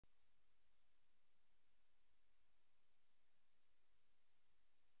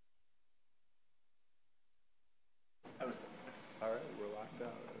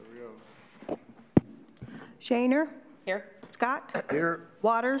Shaner? Here. Scott? Here.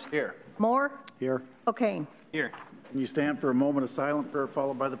 Waters? Here. Moore? Here. O'Kane? Here. Can you stand for a moment of silent prayer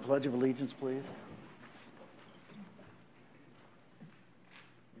followed by the Pledge of Allegiance, please?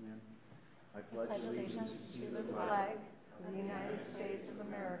 Amen. I pledge allegiance to the flag of the United States of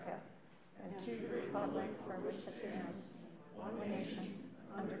America and to the republic for which it stands, one nation,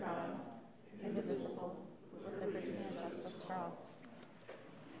 under God, indivisible, with liberty and justice for all.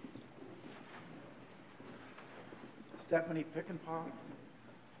 Stephanie Pickenpaw.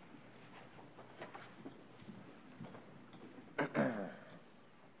 We have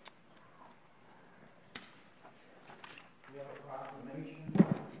a proclamation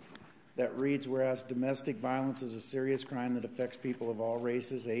that reads, whereas domestic violence is a serious crime that affects people of all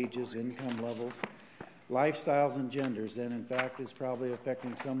races, ages, income levels, lifestyles, and genders, and in fact is probably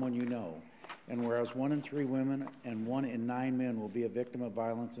affecting someone you know. And whereas 1 in 3 women and 1 in 9 men will be a victim of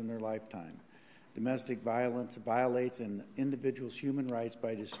violence in their lifetime. Domestic violence violates an individual's human rights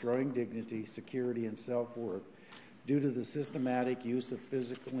by destroying dignity, security, and self-worth due to the systematic use of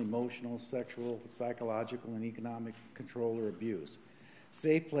physical, emotional, sexual, psychological, and economic control or abuse.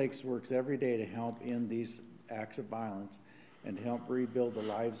 Safe Place works every day to help end these acts of violence and to help rebuild the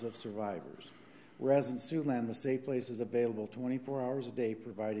lives of survivors. Whereas in Siouxland, the Safe Place is available 24 hours a day,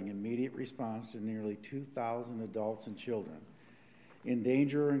 providing immediate response to nearly 2,000 adults and children in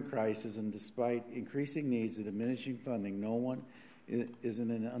danger or in crisis, and despite increasing needs and diminishing funding, no one is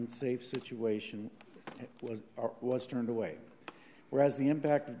in an unsafe situation was turned away. Whereas the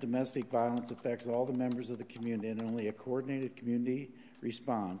impact of domestic violence affects all the members of the community, and only a coordinated community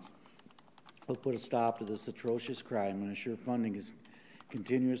response will put a stop to this atrocious crime and ensure funding is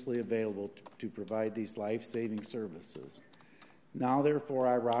continuously available to provide these life-saving services. Now, therefore,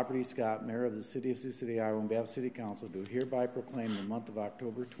 I, Robert E. Scott, Mayor of the City of Sioux City, Iowa, on behalf of City Council, do hereby proclaim the month of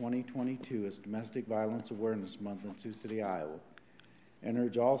October 2022 as Domestic Violence Awareness Month in Sioux City, Iowa, and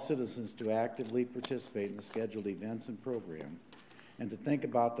urge all citizens to actively participate in the scheduled events and program, and to think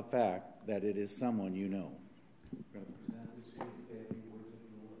about the fact that it is someone you know. I'm going to present this to you and say a few words if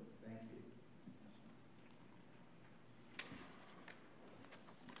you would. Thank you.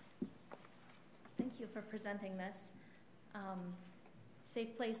 Thank you for presenting this.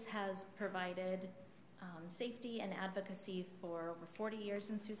 Safe Place has provided safety and advocacy for over 40 years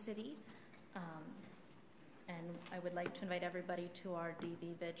in Sioux City. And I would like to invite everybody to our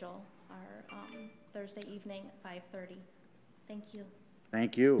DV Vigil, our Thursday evening at 5:30. Thank you.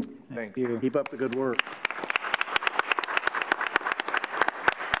 Thank you. Thank you. Keep up the good work.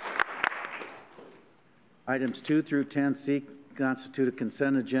 Items 2 through 10C constitute a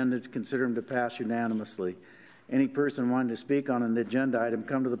consent agenda to consider them to pass unanimously. Any person wanting to speak on an agenda item,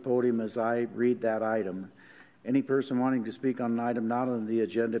 come to the podium as I read that item. Any person wanting to speak on an item not on the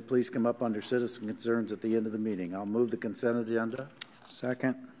agenda, please come up under citizen concerns at the end of the meeting. I'll move the consent agenda.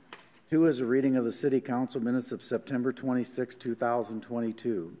 Second. 2 is a reading of the City Council minutes of September 26,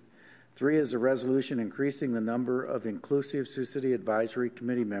 2022. 3 is a resolution increasing the number of inclusive Sioux City Advisory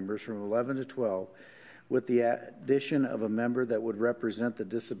Committee members from 11 to 12 with the addition of a member that would represent the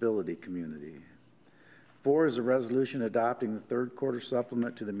disability community. 4 is a resolution adopting the third quarter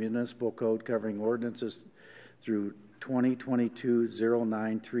supplement to the municipal code covering ordinances through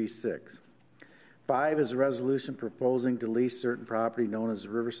 2022-0936. 5 is a resolution proposing to lease certain property known as the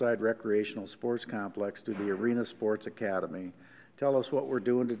Riverside Recreational Sports Complex to the Arena Sports Academy. Tell us what we're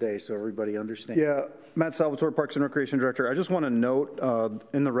doing today so everybody understands. Yeah, Matt Salvatore, Parks and Recreation Director. I just want to note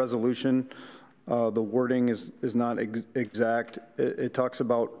in the resolution, the wording is not exact. It talks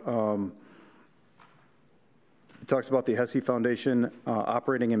about the Hesse Foundation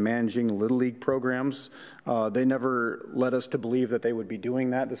operating and managing Little League programs. They never led us to believe that they would be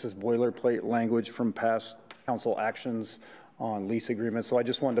doing that. This is boilerplate language from past council actions on lease agreements. So I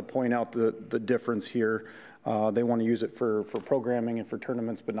just wanted to point out the difference here. They want to use it for programming and for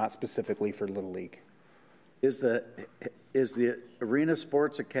tournaments, but not specifically for Little League. Is the Arena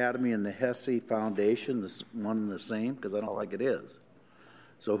Sports Academy and the Hesse Foundation one and the same? Because I don't think it is.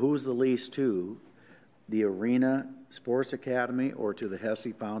 So who's the lease to? The Arena Sports Academy or to the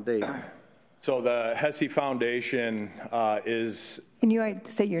Hesse Foundation? So the Hesse Foundation is... Can you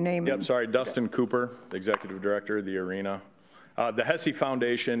say your name? Yep, sorry, Dustin Cooper, Executive Director of the Arena. The Hesse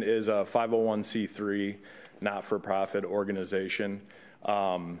Foundation is a 501c3 not-for-profit organization,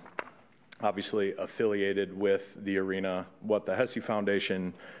 obviously affiliated with the Arena. What the Hesse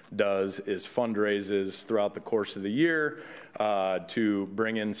Foundation does is fundraises throughout the course of the year to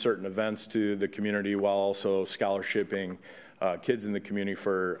bring in certain events to the community while also scholarshiping kids in the community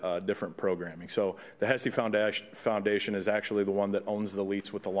for different programming. So the Hesse Foundation is actually the one that owns the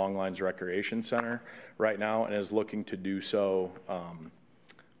lease with the Long Lines Recreation Center right now and is looking to do so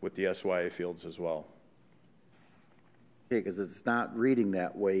with the SYA fields as well. Okay, because it's not reading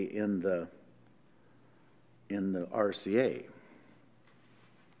that way in the RCA.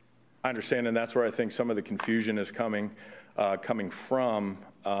 I understand, and that's where I think some of the confusion is coming from.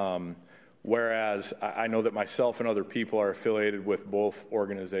 Whereas I know that myself and other people are affiliated with both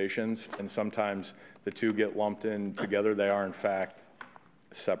organizations, and sometimes the two get lumped in together. They are, in fact,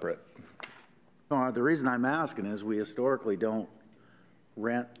 separate. The reason I'm asking is we historically don't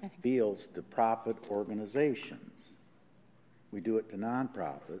rent fields to profit organizations. We do it to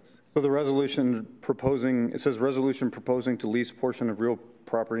nonprofits. So the resolution proposing, it says resolution proposing to lease portion of real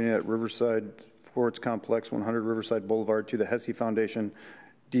property at Riverside Sports Complex, 100 Riverside Boulevard to the Hesse Foundation,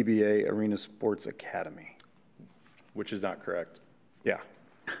 DBA Arena Sports Academy. Which is not correct. Yeah.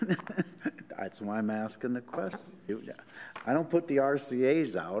 That's why I'm asking the question. I don't put the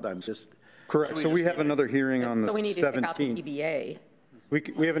RCAs out. I'm just... Correct. So we have another hearing on the 17th. So we need to pick out the DBA.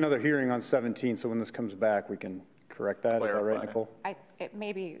 We have another hearing on 17th, so when this comes back, we can correct that. Is that right, Nicole? It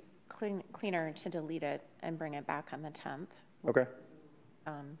may be cleaner to delete it and bring it back on the 10th. Okay.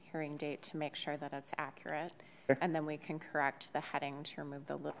 Hearing date to make sure that it's accurate. Okay. And then we can correct the heading to remove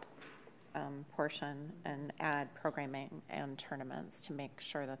the portion and add programming and tournaments to make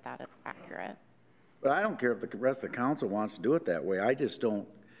sure that that is accurate. But I don't care if the rest of the council wants to do it that way. I just don't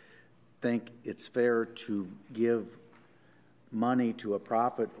think it's fair to give money to a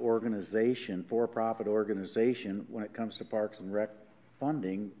for-profit organization when it comes to Parks and Rec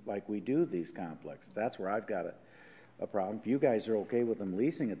funding like we do these complexes. That's where I've got a problem. If you guys are okay with them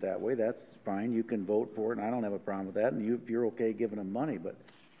leasing it that way, that's fine. You can vote for it, and I don't have a problem with that. And if you're okay giving them money, but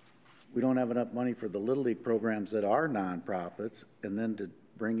we don't have enough money for the Little League programs that are nonprofits, and then to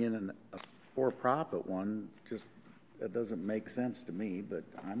bring in a for-profit one, just that doesn't make sense to me. But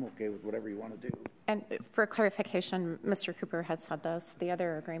I'm okay with whatever you want to do. And for clarification, Mr. Cooper had said this. The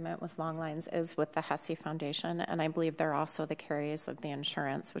other agreement with Long Lines is with the Hesse Foundation, and I believe they're also the carriers of the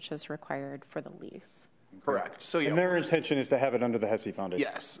insurance, which is required for the lease. Correct. So, and their intention is to have it under the Hesse Foundation.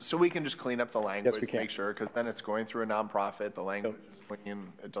 Yes. So we can just clean up the language, yes, we can. Make sure, because then it's going through a nonprofit. The language is clean.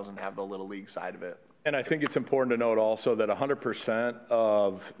 It doesn't have the Little League side of it. And I think it's important to note also that 100%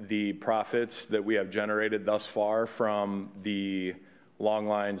 of the profits that we have generated thus far from the Long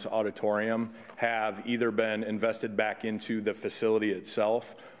Lines Auditorium have either been invested back into the facility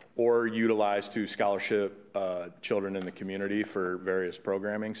itself or utilized to scholarship children in the community for various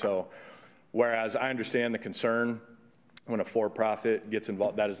programming. So whereas I understand the concern when a for-profit gets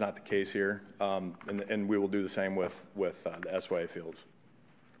involved, that is not the case here. And we will do the same with the SYA fields.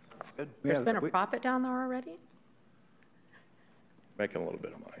 Good. There's been a profit down there already? Making a little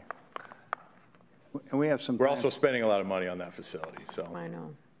bit of money. And we have some. We're also spending a lot of money on that facility. So I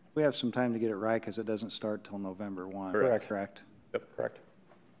know. We have some time to get it right because it doesn't start till November 1. Correct. Yep, correct.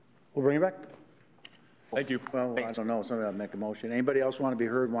 We'll bring it back. Thank you. Well, Thanks. I don't know. Somebody ought to make a motion. Anybody else want to be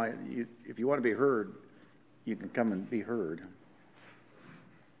heard? If you want to be heard, you can come and be heard.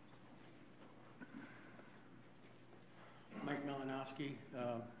 Mike Malinowski,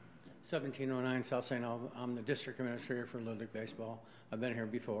 1709 South St. Albans. I'm the district administrator for Little League Baseball. I've been here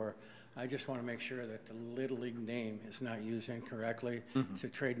before. I just want to make sure that the Little League name is not used incorrectly. Mm-hmm. It's a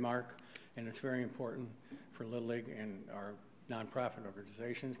trademark, and it's very important for Little League and our nonprofit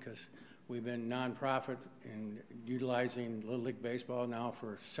organizations because we've been nonprofit in utilizing Little League Baseball now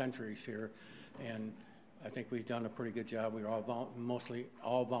for centuries here, and I think we've done a pretty good job. We're all mostly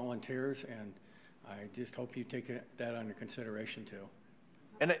all volunteers, and I just hope you take that under consideration too.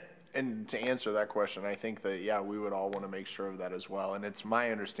 And to answer that question, I think that, yeah, we would all want to make sure of that as well. And it's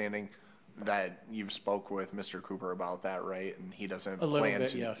my understanding that you've spoke with Mr. Cooper about that, right? And he doesn't plan to. A little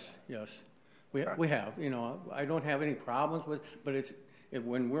bit, yes. We have. You know, I don't have any problems with, but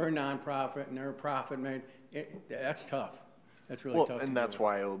when we're a nonprofit and they're a profit made, that's tough. That's really tough. And that's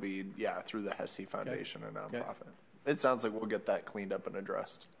why it'll be, through the Hesse Foundation, a nonprofit. Okay. It sounds like we'll get that cleaned up and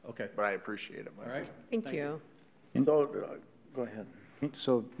addressed. Okay. But I appreciate it, Mike. All right. Thank you. So, go ahead.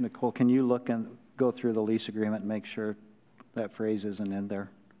 So, Nicole, can you look and go through the lease agreement and make sure that phrase isn't in there?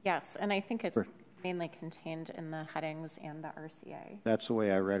 Yes, and I think it's mainly contained in the headings and the RCA. That's the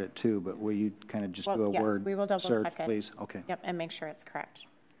way I read it too, but will you kind of just do a word we will double search, check it. please? Okay. Yep, and make sure it's correct.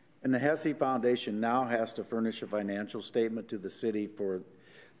 And the Hesse Foundation now has to furnish a financial statement to the city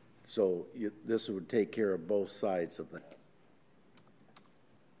this would take care of both sides of that.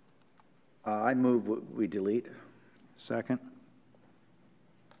 I move we delete. Second.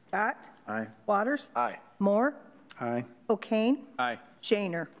 Scott? Aye. Waters? Aye. Moore? Aye. O'Kane. Aye.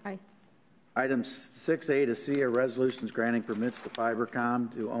 Shaner. Aye. Item 6A to C are resolutions granting permits to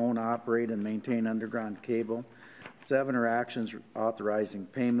Fibercom to own, operate, and maintain underground cable. 7 are actions authorizing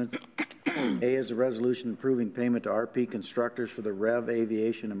payments. A is a resolution approving payment to RP Constructors for the Rev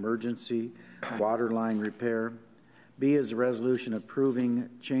Aviation Emergency Water Line Repair. B is a resolution approving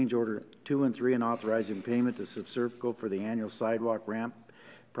change order 2 and 3 and authorizing payment to Subservico for the annual sidewalk ramp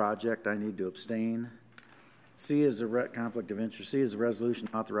project. I need to abstain. C is a conflict of interest. C is a resolution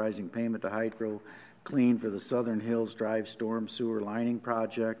authorizing payment to Hydro Clean for the Southern Hills Drive Storm Sewer Lining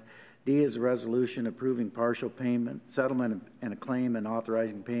Project. D is a resolution approving partial payment, settlement, and a claim and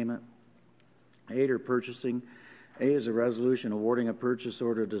authorizing payment. 8 are purchasing. A is a resolution awarding a purchase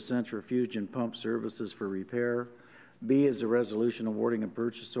order to Centrifuge and Pump Services for repair. B is a resolution awarding a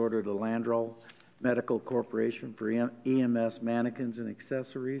purchase order to Landrell Medical Corporation for EMS mannequins and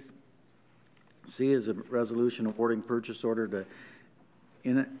accessories. C is a resolution awarding purchase order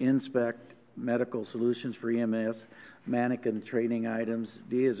to Inspect Medical Solutions for EMS mannequin training items.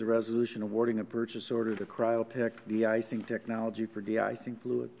 D is a resolution awarding a purchase order to Cryotech de-icing technology for de-icing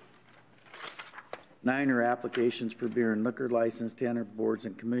fluid. 9 are applications for beer and liquor license. 10 are boards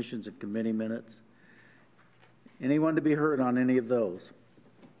and commissions and committee minutes. Anyone to be heard on any of those?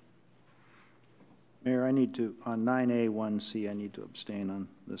 Mayor, I need to, on 9A, 1C, I need to abstain on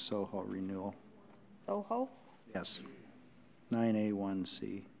the Soho renewal. Soho. Yes. 9A,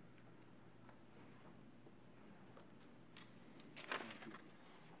 1C.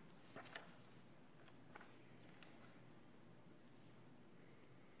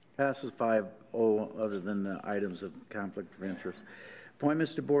 Passes 5-0 other than the items of conflict of interest.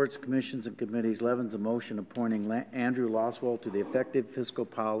 Appointments to boards, commissions, and committees. 11 is a motion appointing Andrew Loswell to the Effective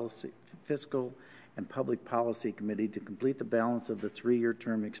Fiscal and Public Policy Committee to complete the balance of the 3-year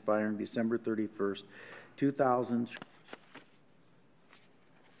term expiring December 31st, 2000.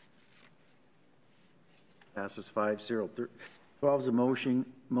 Passes 5-0. 12 is a motion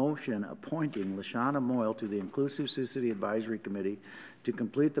appointing Lashana Moyle to the Inclusive Sioux City Advisory Committee to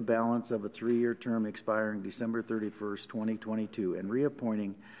complete the balance of a 3-year term expiring December 31st, 2022, and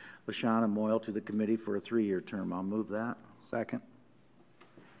reappointing Lashana Moyle to the committee for a 3-year term. I'll move that. Second.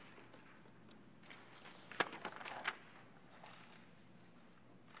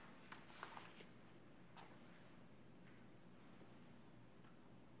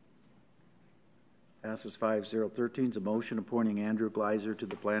 Passes 5-0. 13 is a motion appointing Andrew Gleiser to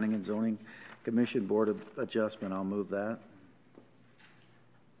the Planning and Zoning Commission Board of Adjustment. I'll move that.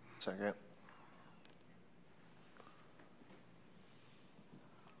 Second.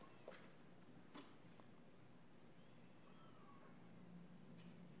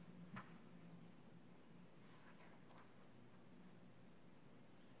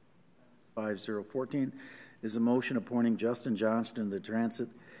 Passes 5-0. 14 is a motion appointing Justin Johnston to the Transit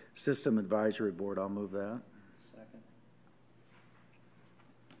System Advisory Board. I'll move that. Second.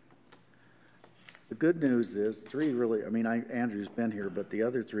 The good news is 3 really, Andrew's been here, but the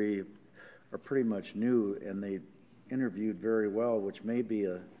other 3 are pretty much new, and they interviewed very well, which may be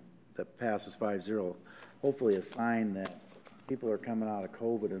that passes 5-0, hopefully a sign that people are coming out of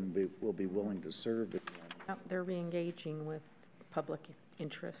COVID and will be willing to serve again. They're re-engaging with public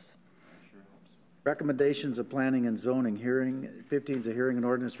interest. Recommendations of planning and zoning. 15 is a hearing and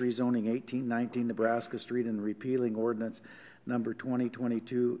ordinance rezoning 1819 Nebraska Street and repealing ordinance number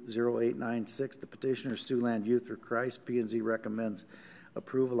 2022-0896. The petitioner Siouxland Youth for Christ. P&Z recommends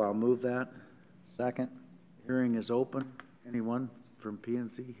approval. I'll move that. Second. Hearing is open. Anyone from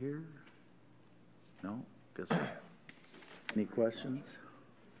P&Z here? No? Any questions?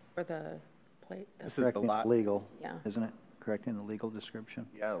 For the plate? This is the legal, Yeah. isn't it? Correcting the legal description.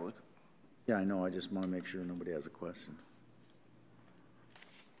 Yeah, look. Yeah, I know. I just want to make sure nobody has a question.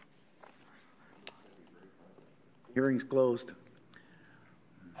 Hearing's closed.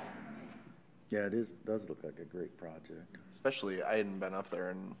 Yeah, does look like a great project. Especially, I hadn't been up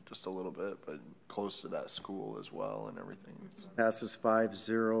there in just a little bit, but close to that school as well and everything. Passes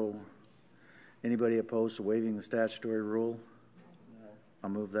 5-0. Anybody opposed to waiving the statutory rule? No.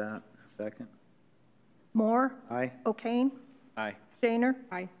 I'll move that. Second. Moore. Aye. O'Kane. Aye. Shaner.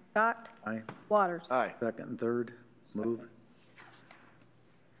 Aye. Scott. Aye. Waters. Aye. Second and third. Move.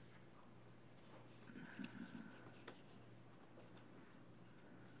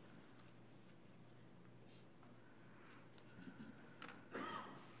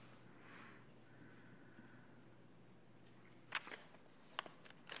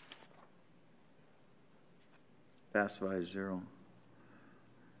 Pass 5-0.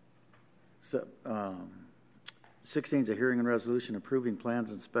 16 is a hearing and resolution approving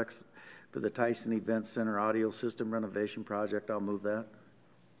plans and specs for the Tyson Event Center audio system renovation project. I'll move that.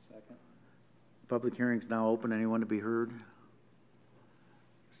 Second. Public hearing is now open. Anyone to be heard?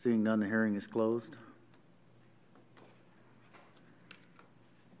 Seeing none, the hearing is closed.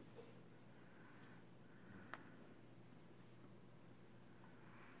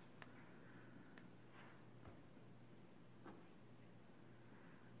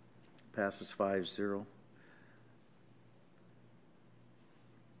 Passes 5-0.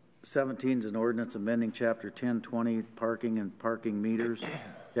 17 is an ordinance amending Chapter 1020 parking and parking meters,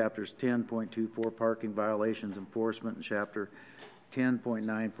 Chapters 10.24 parking violations enforcement, and Chapter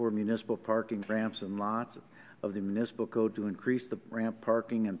 10.94 municipal parking ramps and lots of the municipal code to increase the ramp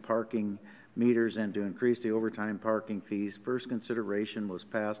parking and parking meters and to increase the overtime parking fees. First consideration was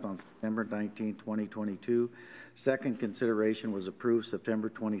passed on September 19, 2022. Second consideration was approved September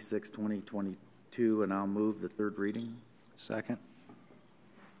 26, 2022, and I'll move the third reading. Second.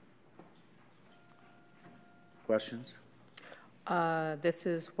 Questions? This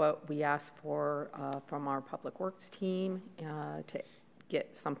is what we asked for from our Public Works team to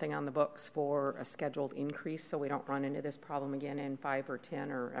get something on the books for a scheduled increase so we don't run into this problem again in 5 or 10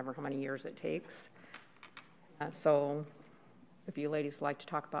 or ever how many years it takes. So if you ladies would like to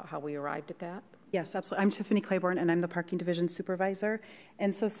talk about how we arrived at that. Yes, absolutely. I'm Tiffany Claiborne, and I'm the Parking Division Supervisor.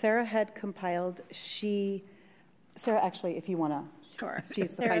 And so Sarah had compiled, Sarah, actually, if you want to. Sure.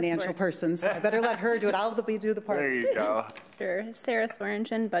 She's the financial person, so I better let her do it. I'll do the part. There you go. Sure. Sarah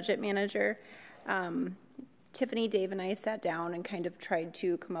Swearingen, Budget Manager. Tiffany, Dave, and I sat down and kind of tried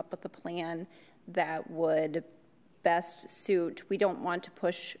to come up with a plan that would best suit. We don't want to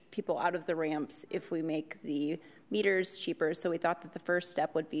push people out of the ramps if we make the meters cheaper. So we thought that the first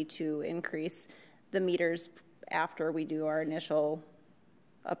step would be to increase the meters after we do our initial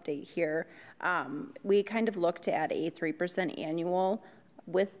update here. We kind of looked at a 3% annual.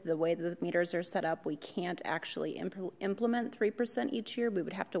 With the way the meters are set up, we can't actually implement 3% each year. We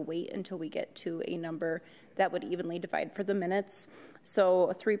would have to wait until we get to a number that would evenly divide for the minutes.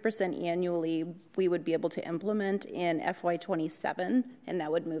 So 3% annually, we would be able to implement in FY27, and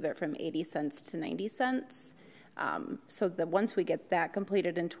that would move it from 80 cents to 90 cents. So that once we get that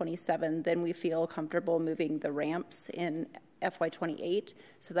completed in 27, then we feel comfortable moving the ramps in FY28.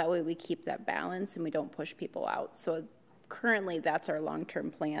 So that way we keep that balance and we don't push people out. So currently that's our long-term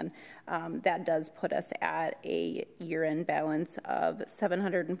plan. That does put us at a year-end balance of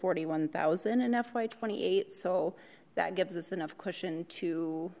 $741,000 in FY28. So that gives us enough cushion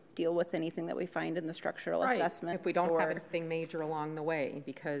to deal with anything that we find in the structural assessment. If we don't have anything major along the way,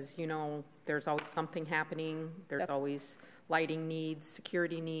 because, you know, there's always something happening. There's always lighting needs,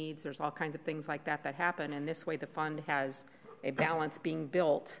 security needs. There's all kinds of things like that that happen. And this way the fund has a balance being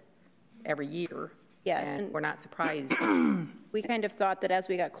built every year. Yeah, and we're not surprised. We kind of thought that as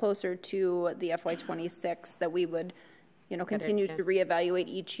we got closer to the FY26 that we would, you know, continue to reevaluate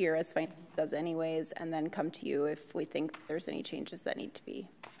each year as finance does anyways, and then come to you if we think there's any changes that need to be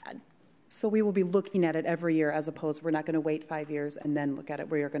had. So we will be looking at it every year as opposed, we're not going to wait 5 years and then look at it.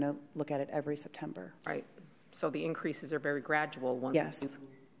 We are going to look at it every September. Right. So the increases are very gradual once you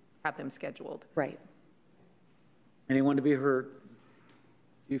have them scheduled. Right. Anyone to be heard?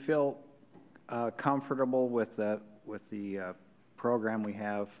 Do you feel comfortable with the program we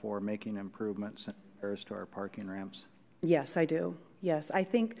have for making improvements in comparison to our parking ramps? Yes, I do. Yes, I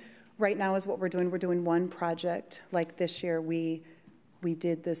think right now is what we're doing. We're doing one project. Like this year, we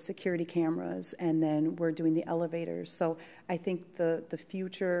did the security cameras, and then we're doing the elevators. So I think the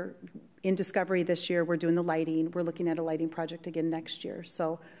future in Discovery this year, we're doing the lighting. We're looking at a lighting project again next year.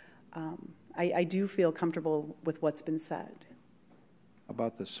 So I do feel comfortable with what's been said.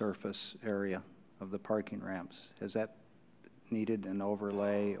 About the surface area of the parking ramps, has that needed an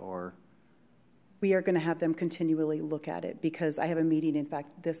overlay or? We are going to have them continually look at it because I have a meeting, in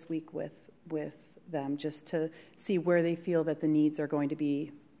fact, this week with them just to see where they feel that the needs are going to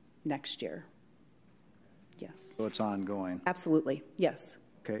be next year. Yes. So it's ongoing? Absolutely, yes.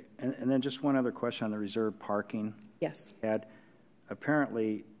 Okay, and then just one other question on the reserved parking. Yes.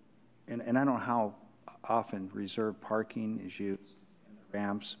 Apparently, and I don't know how often reserved parking is used in the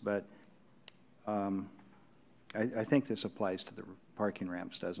ramps, but I think this applies to the parking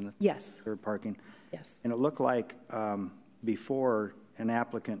ramps, doesn't it? Yes. Reserved parking. Yes. And it looked like before an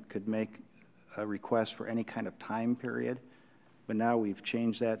applicant could make a request for any kind of time period, but now we've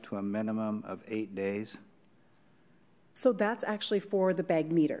changed that to a minimum of 8 days. So that's actually for the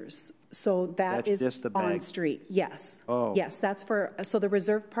bag meters. So that's just the on street. Yes. Oh. Yes, that's for, so the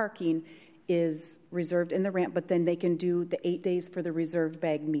reserved parking is reserved in the ramp, but then they can do the 8 days for the reserved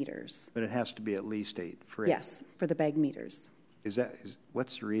bag meters. But it has to be at least 8 for it. Yes, for the bag meters.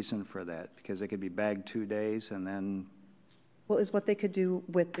 What's the reason for that? Because they could be bagged 2 days and then. Well, is what they could do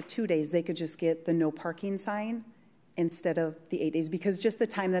with the 2 days, they could just get the no parking sign instead of the 8 days, because just the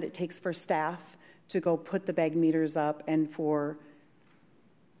time that it takes for staff to go put the bag meters up and for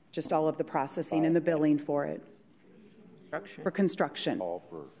just all of the processing and the billing for it. For construction. All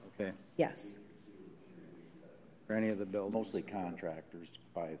for, Okay. Yes. For any of the buildings. mostly contractors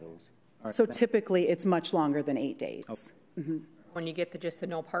buy those. So typically, it's much longer than 8 days. Okay. Mm-hmm. When you get just the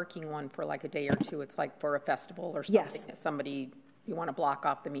no parking one for like a day or two, it's like for a festival or something. Yes. Somebody, you want to block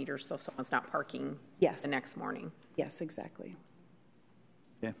off the meters so someone's not parking Yes. the next morning. Yes, exactly.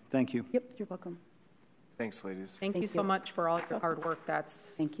 Okay, thank you. Yep, you're welcome. Thanks, ladies. Thank you so much for all your hard work. That's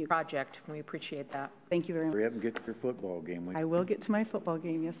Thank you. project. We appreciate that. Thank you very much. Hurry up and get to your football game. I will get to my football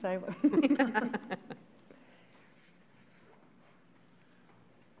game. Yes, I will.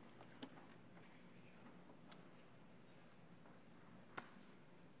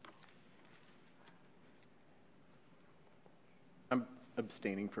 I'm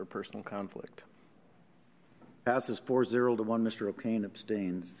abstaining for personal conflict. Passes 4-0 to 1. Mr. O'Kane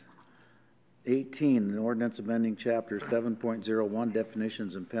abstains. 18, an ordinance amending Chapter 7.01,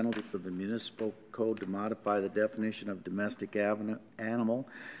 definitions and penalties of the municipal code to modify the definition of domestic animal,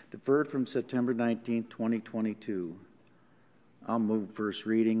 deferred from September 19, 2022. I'll move first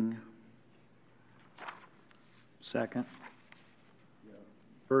reading. Second.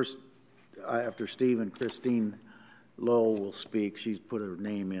 First, after Steve and Christine Lowell will speak. She's put her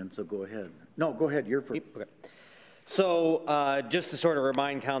name in, so go ahead. No, go ahead. You're first. Okay. So just to sort of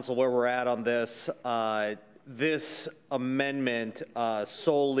remind council where we're at on this, this amendment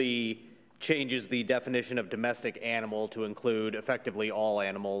solely changes the definition of domestic animal to include effectively all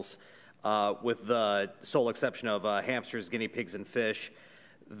animals, with the sole exception of hamsters, guinea pigs, and fish.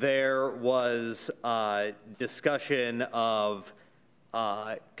 There was discussion of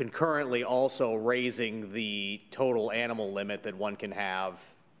concurrently also raising the total animal limit that one can have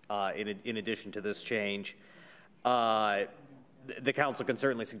in addition to this change. The council can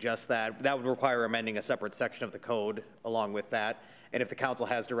certainly suggest that. That would require amending a separate section of the code along with that. And if the council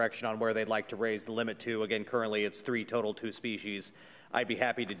has direction on where they'd like to raise the limit to, again, currently it's 3 total, 2 species, I'd be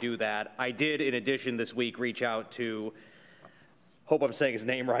happy to do that. I did, in addition, this week reach out to, hope I'm saying his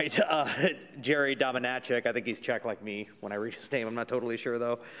name right, Jerry Dominacek. I think he's Czech like me when I read his name. I'm not totally sure,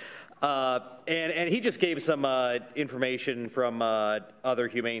 though. And he just gave some information from other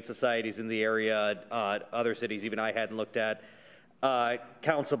humane societies in the area, other cities even I hadn't looked at.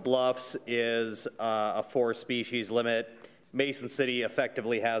 Council Bluffs is a 4-species limit. Mason City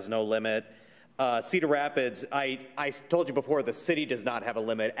effectively has no limit. Cedar Rapids, I told you before, the city does not have a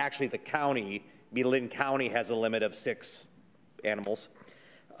limit. Actually, the county, Lynn County, has a limit of 6 animals,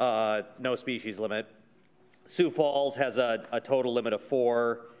 no species limit. Sioux Falls has a total limit of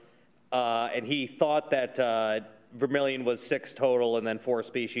 4. And he thought that Vermilion was 6 total and then 4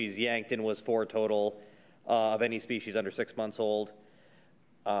 species. Yankton was 4 total of any species under 6 months old.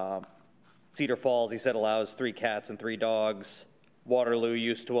 Cedar Falls, he said, allows 3 cats and 3 dogs. Waterloo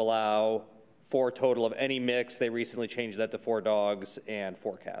used to allow 4 total of any mix. They recently changed that to 4 dogs and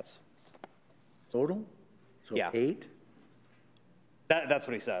 4 cats. Total? So yeah. 8? That's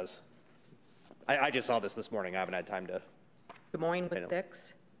what he says. I just saw this morning. I haven't had time to. Des Moines with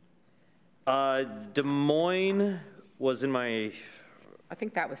 6? Des Moines was in my... I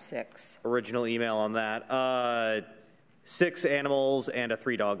think that was 6. Original email on that. 6 animals and a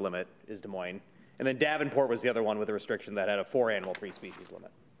 3-dog limit is Des Moines. And then Davenport was the other one with a restriction that had a 4-animal, 3-species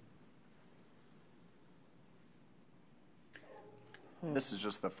limit. This is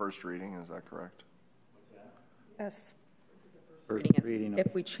just the first reading, is that correct? Yes. First reading.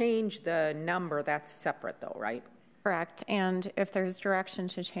 If we change the number, that's separate though, right? Correct. And if there's direction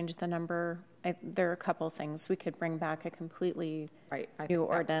to change the number, there are a couple things. We could bring back a completely new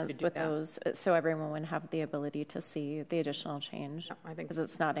ordinance with those so everyone would have the ability to see the additional change. Yep, I think because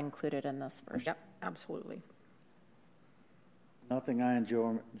it's not included in this version. Yep, absolutely. Nothing I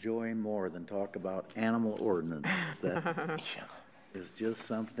enjoy more than talk about animal ordinances. That is just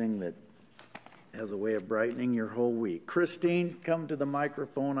something that has a way of brightening your whole week. Christine, come to the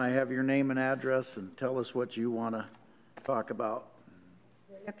microphone. I have your name and address, and tell us what you want to talk about.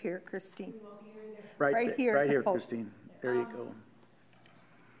 Right up here, Christine. Right here. Right here, oh. Christine. There you go.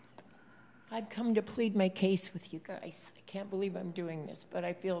 I've come to plead my case with you guys. I can't believe I'm doing this, but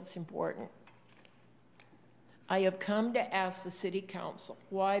I feel it's important. I have come to ask the city council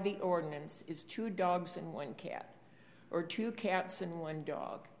why the ordinance is 2 dogs and 1 cat, or 2 cats and 1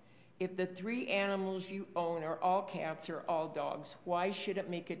 dog. If the 3 animals you own are all cats or all dogs, why should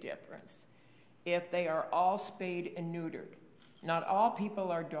it make a difference? If they are all spayed and neutered, Not all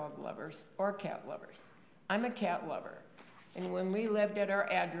people are dog lovers or cat lovers. I'm a cat lover. And when we lived at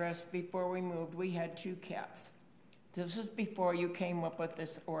our address before we moved, we had 2 cats. This was before you came up with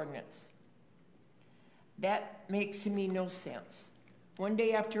this ordinance. That makes to me no sense. One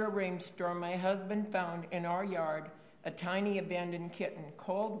day after a rainstorm, my husband found in our yard a tiny abandoned kitten,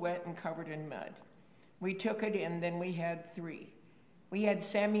 cold, wet, and covered in mud. We took it in, then we had 3. We had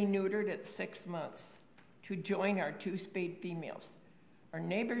Sammy neutered at 6 months to join our 2 spayed females. Our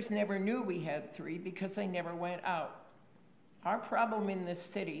neighbors never knew we had 3 because they never went out. Our problem in this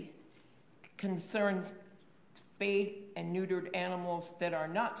city concerns spayed and neutered animals that are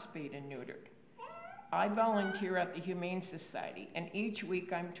not spayed and neutered. I volunteer at the Humane Society, and each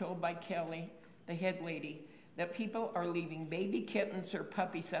week I'm told by Kelly, the head lady, that people are leaving baby kittens or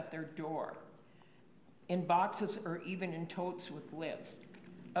puppies at their door, in boxes or even in totes with lids.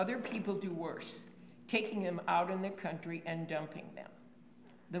 Other people do worse, taking them out in the country and dumping them.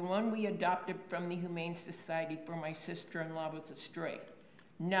 The one we adopted from the Humane Society for my sister-in-law was a stray.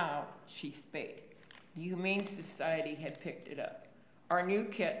 Now she's spayed. The Humane Society had picked it up. Our new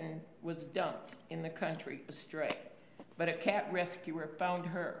kitten was dumped in the country, a stray, but a cat rescuer found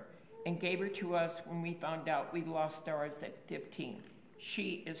her and gave her to us when we found out we lost ours at 15.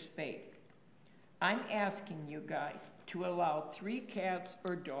 She is spayed. I'm asking you guys to allow 3 cats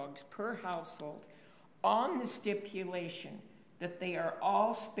or dogs per household on the stipulation that they are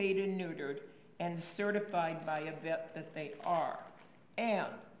all spayed and neutered and certified by a vet that they are, and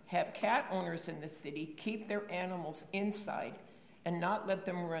have cat owners in the city keep their animals inside and not let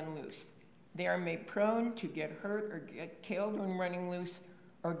them run loose. They are made prone to get hurt or get killed when running loose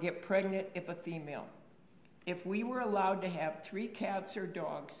or get pregnant if a female. If we were allowed to have 3 cats or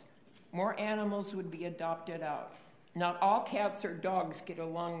dogs, more animals would be adopted out. Not all cats or dogs get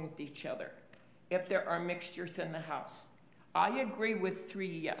along with each other if there are mixtures in the house. I agree with 3,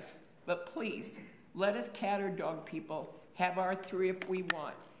 yes, but please let us cat or dog people have our 3 if we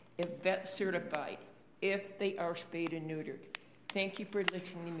want, if vet certified, if they are spayed and neutered. Thank you for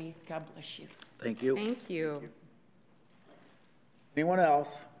listening to me. God bless you. Thank you. Thank you. Anyone else?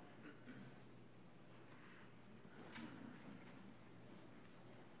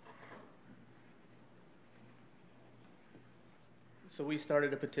 So we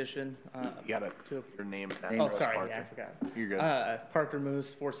started a petition. You got your name. Oh, sorry, yeah, I forgot. You're good. Parker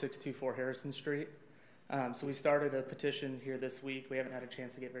Moose, 4624 Harrison Street. So we started a petition here this week. We haven't had a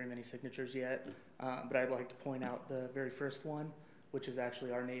chance to get very many signatures yet, but I'd like to point out the very first one, which is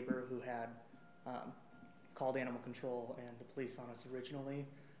actually our neighbor who had called animal control and the police on us originally.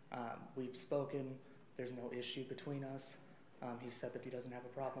 We've spoken. There's no issue between us. He said that he doesn't have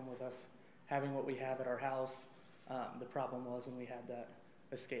a problem with us having what we have at our house. The problem was when we had that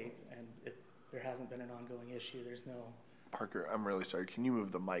escape, and there hasn't been an ongoing issue. There's no... Parker, I'm really sorry. Can you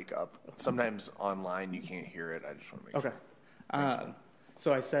move the mic up? Sometimes online you can't hear it. I just want to make sure. Okay.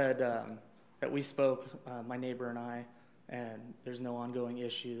 So I said that we spoke, my neighbor and I, and there's no ongoing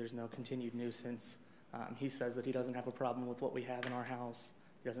issue. There's no continued nuisance. He says that he doesn't have a problem with what we have in our house.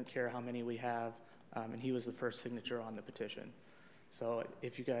 He doesn't care how many we have, and he was the first signature on the petition. So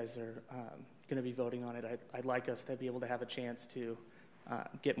if you guys are going to be voting on it, I'd like us to be able to have a chance to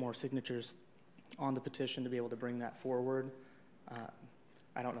get more signatures on the petition to be able to bring that forward.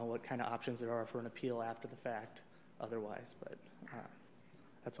 I don't know what kind of options there are for an appeal after the fact otherwise, but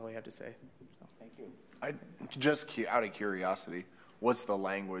that's all I have to say. So, thank you. Just out of curiosity, what's the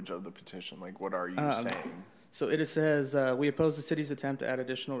language of the petition? Like, what are you saying? So it says, we oppose the city's attempt to add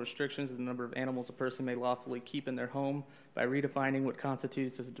additional restrictions on the number of animals a person may lawfully keep in their home by redefining what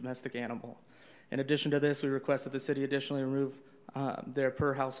constitutes as a domestic animal. In addition to this, we request that the city additionally remove their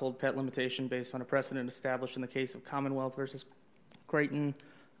per household pet limitation based on a precedent established in the case of Commonwealth versus Creighton,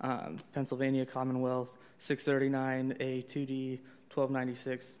 Pennsylvania Commonwealth 639A2D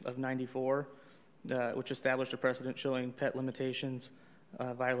 1296 of 94, which established a precedent showing pet limitations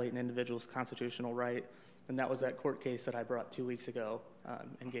violate an individual's constitutional right. And that was that court case that I brought 2 weeks ago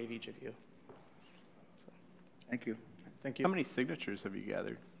and gave each of you. So, thank you. Thank you. How many signatures have you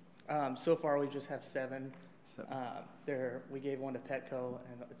gathered? So far, we just have 7. We gave one to Petco,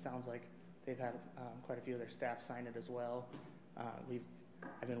 and it sounds like they've had quite a few of their staff sign it as well.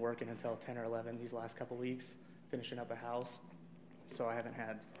 I've been working until 10 or 11 these last couple weeks, finishing up a house, so I haven't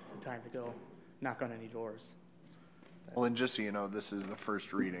had the time to go knock on any doors. Well, and just so you know, this is the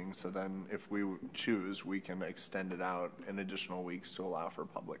first reading, so then if we choose, we can extend it out in additional weeks to allow for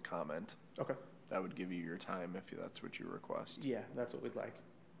public comment. Okay. That would give you your time if that's what you request. Yeah, that's what we'd like.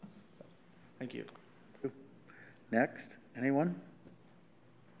 So, thank you. Next, anyone?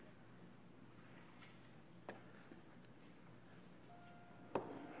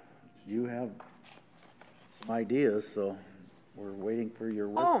 you have some ideas, so we're waiting for your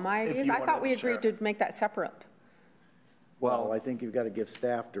work. Oh, my ideas? I thought we agreed to make that separate. Well, I think you've got to give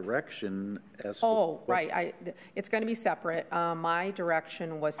staff direction as to. Oh, right. It's going to be separate. My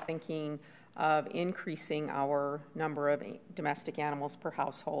direction was thinking of increasing our number of domestic animals per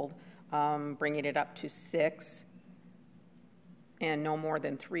household, bringing it up to 6, and no more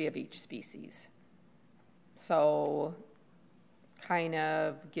than 3 of each species. So kind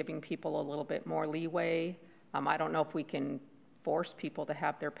of giving people a little bit more leeway. I don't know if we can force people to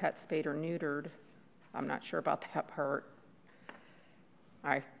have their pets spayed or neutered. I'm not sure about that part.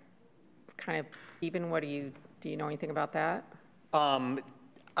 I kind of, even do you know anything about that? I'm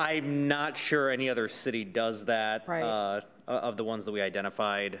not sure any other city does that, right. Of the ones that we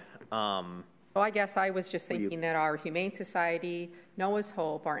identified. Well, I guess I was just thinking that our Humane Society, Noah's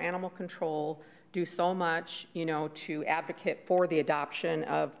Hope, our animal control do so much, to advocate for the adoption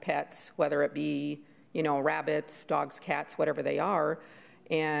of pets, whether it be, rabbits, dogs, cats, whatever they are.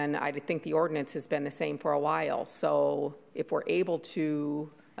 And I think the ordinance has been the same for a while. So if we're able to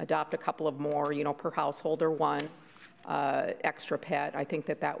adopt a couple of more, per household or one extra pet, I think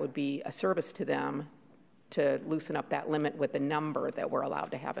that would be a service to them to loosen up that limit with the number that we're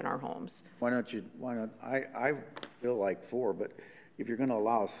allowed to have in our homes. Why not? I feel like 4, but if you're going to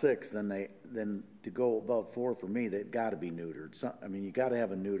allow 6, then to go above 4 for me, they've got to be neutered. So, you got to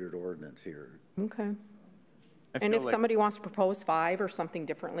have a neutered ordinance here. Okay. And if somebody wants to propose 5 or something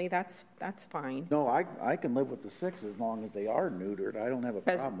differently, that's fine. No, I can live with the 6 as long as they are neutered. I don't have a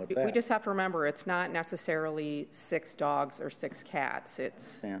problem with that. We just have to remember it's not necessarily 6 dogs or 6 cats. It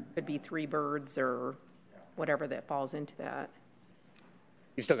could be 3 birds or whatever that falls into that.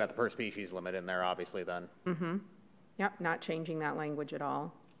 You still got the per species limit in there, obviously, then. Mm-hmm. Yep, not changing that language at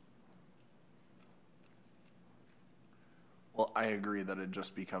all. Well, I agree that it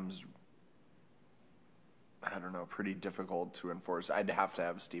just becomes, I don't know, pretty difficult to enforce. I'd have to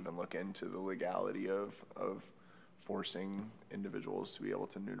have Stephen look into the legality of forcing individuals to be able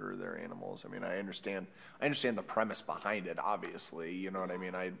to neuter their animals. I understand the premise behind it, obviously. You know what I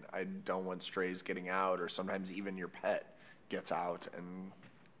mean? I don't want strays getting out, or sometimes even your pet gets out and,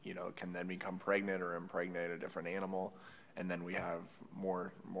 can then become pregnant or impregnate a different animal. And then we have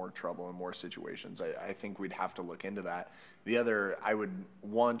more trouble and more situations. I think we'd have to look into that. The other, I would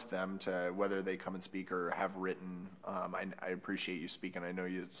want them to, whether they come and speak or have written, I appreciate you speaking. I know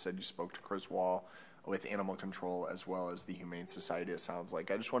you said you spoke to Chris Wall with Animal Control as well as the Humane Society, it sounds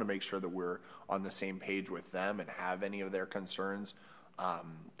like. I just want to make sure that we're on the same page with them and have any of their concerns,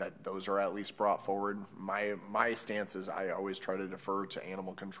 that those are at least brought forward. My stance is I always try to defer to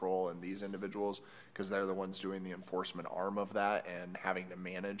Animal Control and these individuals because they're the ones doing the enforcement arm of that and having to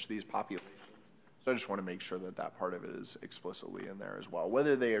manage these populations. So I just want to make sure that part of it is explicitly in there as well.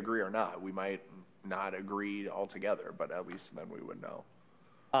 Whether they agree or not, we might not agree altogether, but at least then we would know.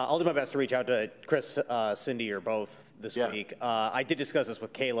 I'll do my best to reach out to Chris, Cindy, or both this week. I did discuss this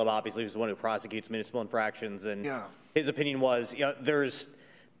with Caleb, obviously, who's the one who prosecutes municipal infractions, and his opinion was, there's,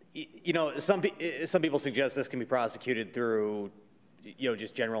 some people suggest this can be prosecuted through,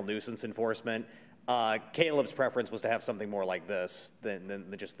 just general nuisance enforcement. Caleb's preference was to have something more like this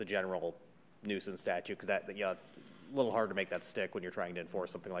than just the general nuisance statute, because a little hard to make that stick when you're trying to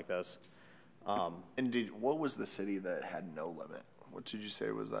enforce something like this. And what was the city that had no limit? What did you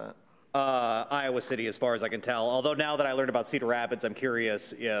say was that? Iowa City, as far as I can tell. Although now that I learned about Cedar Rapids, I'm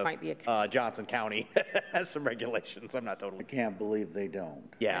curious if Johnson County has some regulations. I'm not totally. I can't believe they don't.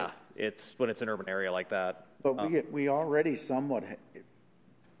 Yeah, it's when it's an urban area like that. But we already somewhat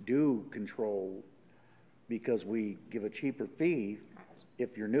do control because we give a cheaper fee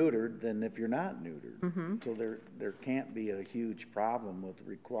if you're neutered than if you're not neutered. Mm-hmm. So there can't be a huge problem with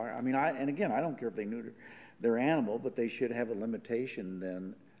and again, I don't care if they neuter their animal, but they should have a limitation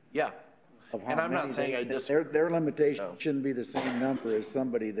then. Yeah. Of how and I'm not saying their limitation shouldn't be the same number as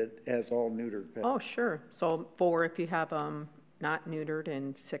somebody that has all neutered pets. Oh, sure. So 4 if you have them not neutered,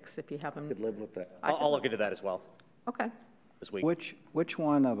 and 6 if you have them. I could live with that. I'll look into that as well. Okay. This week. Which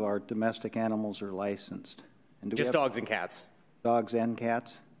one of our domestic animals are licensed? And just dogs and cats. Dogs and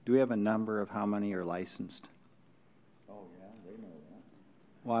cats? Do we have a number of how many are licensed? Oh, yeah, they know that.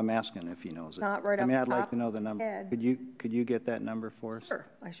 Well, I'm asking if he knows it. Not right off the I'd like top to know the number. head. Could you get that number for us? Sure,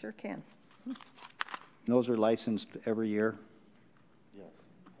 I sure can. Those are licensed every year? Yes.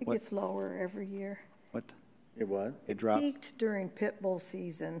 It gets lower every year. What? It what? It dropped? Peaked during pit bull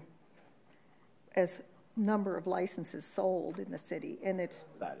season as number of licenses sold in the city, and it's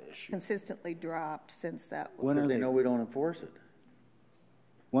consistently dropped since that. When do they know we don't enforce it?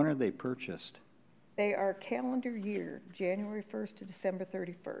 When are they purchased? They are calendar year, January 1st to December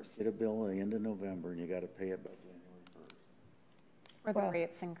 31st. Get a bill at the end of November, and you got to pay it by January 1st. Or the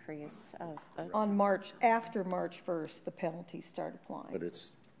rates increase of on March, after March 1st, the penalties start applying. But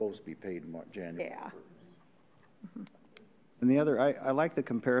it's supposed to be paid January 1st. Mm-hmm. And the other, I like the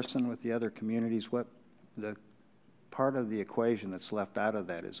comparison with the other communities. What the part of the equation that's left out of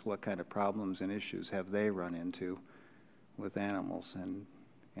that is what kind of problems and issues have they run into with animals and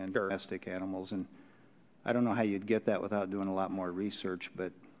Sure. domestic animals. And I don't know how you'd get that without doing a lot more research,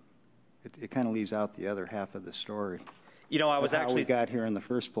 but it kind of leaves out the other half of the story. You know, I was how actually we got here in the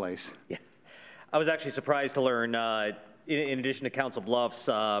first place. Yeah, I was actually surprised to learn, in addition to Council Bluffs,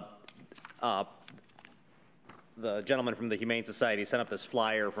 the gentleman from the Humane Society sent up this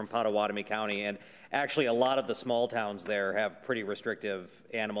flyer from Pottawatomie County, and actually a lot of the small towns there have pretty restrictive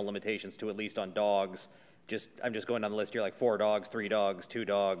animal limitations too, at least on dogs. I'm just going down the list here, like 4 dogs, 3 dogs, 2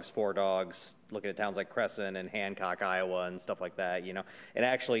 dogs, 4 dogs, looking at towns like Crescent and Hancock, Iowa, and stuff like that, you know. And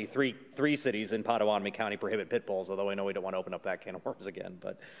actually three cities in Pottawatomie County prohibit pit bulls, although I know we don't want to open up that can of worms again.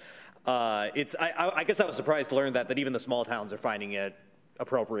 But I guess I was surprised to learn that even the small towns are finding it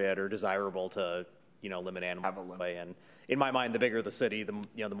appropriate or desirable to, you know, limit animal play. And in my mind, the bigger the city, the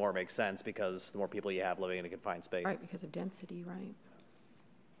more it makes sense, because the more people you have living in a confined space. Right, because of density, right.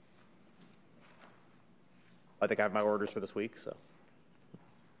 I think I have my orders for this week, so.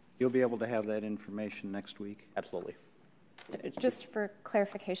 You'll be able to have that information next week? Absolutely. Just for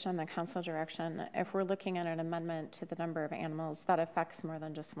clarification on the council direction, if we're looking at an amendment to the number of animals, that affects more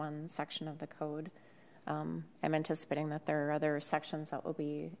than just one section of the code. I'm anticipating that there are other sections that will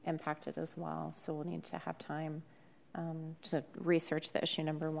be impacted as well, so we'll need to have time to research the issue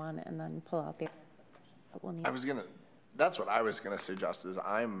number 1 and then pull out the other sections that we'll need. That's what I was going to suggest. Is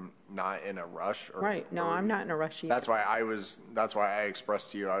I'm not in a rush. No, I'm not in a rush either. That's why I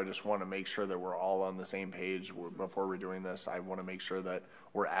expressed to you. I just want to make sure that we're all on the same page before we're doing this. I want to make sure that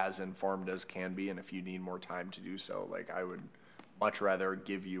we're as informed as can be, and if you need more time to do so, like, I would much rather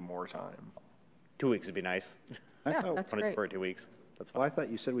give you more time. 2 weeks would be nice. Yeah, that's great. For 2 weeks. That's fine. Well, I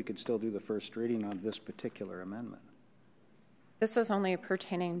thought you said we could still do the first reading on this particular amendment. This is only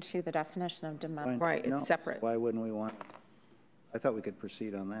pertaining to the definition of domestic. Right, it's separate. Why wouldn't we want? I thought we could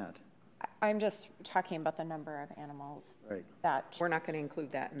proceed on that. I'm just talking about the number of animals. Right. That we're not going to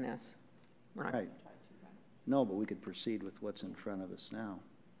include that in this. Right. No, but we could proceed with what's in front of us now.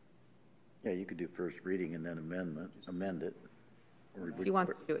 Yeah, you could do first reading and then amend it. Or He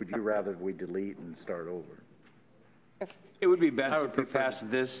wants to do it would you rather we delete and start over? It would be best if we pass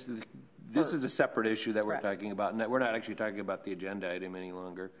this. This is a separate issue that we're talking about. And we're not actually talking about the agenda item any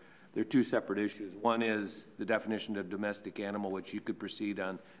longer. They're 2 separate issues. One is the definition of domestic animal, which you could proceed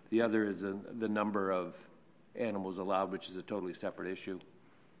on. The other is the number of animals allowed, which is a totally separate issue.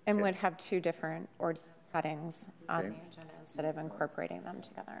 And would have 2 different headings on the agenda instead of incorporating them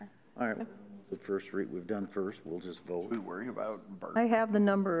together. All right. The first read we've done first. We'll just vote. We worry about birds. I have the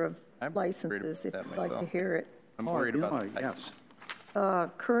number of licenses if you'd like to hear it. I'm worried about that. Yes.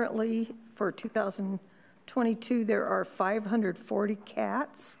 Currently, for 2022, there are 540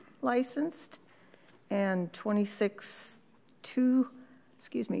 cats licensed and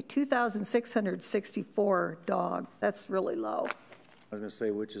 2,664 dogs. That's really low. I was going to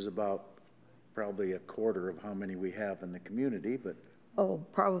say, which is about probably a quarter of how many we have in the community, but. Oh,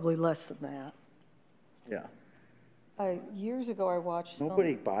 probably less than that. Yeah. Years ago, I watched.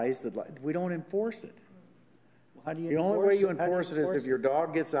 Nobody buys we don't enforce it. How do you the only way you enforce it is if your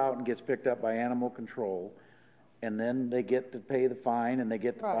dog gets out and gets picked up by animal control, and then they get to pay the fine and they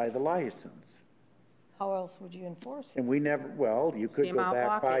get to buy the license. How else would you enforce it? And we never, well, you could go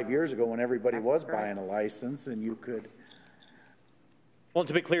back 5 years ago when everybody was buying a license, and you could. Well,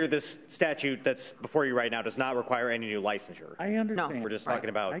 to be clear, this statute that's before you right now does not require any new licensure. I understand. No. We're just talking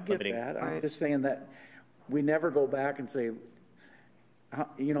about limiting. I get that. I'm just saying that we never go back and say,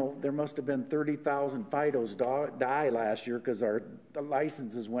 you know, there must have been 30,000 Fidos die last year because the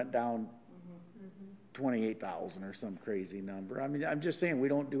licenses went down 28,000 or some crazy number. I mean, I'm just saying we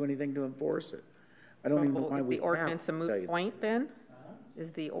don't do anything to enforce it. I don't even know why we Is the ordinance a moot point then?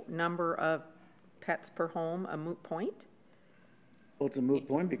 Is the number of pets per home a moot point? Well, it's a moot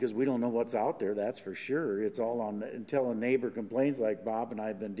point because we don't know what's out there, that's for sure. It's all on, until a neighbor complains like Bob and I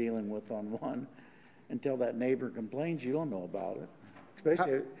have been dealing with on one, until that neighbor complains, you don't know about it.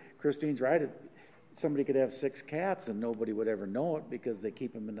 Especially, Christine's right, somebody could have 6 cats and nobody would ever know it because they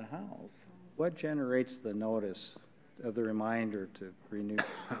keep them in the house. What generates the notice of the reminder to renew?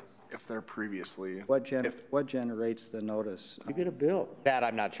 If they're previously. What generates the notice? You get a bill. That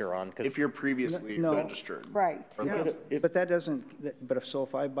I'm not sure on. If you're previously registered. Right. Yeah, but that doesn't,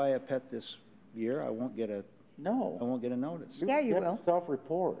 if I buy a pet this year, I won't get a notice. Yeah, you will.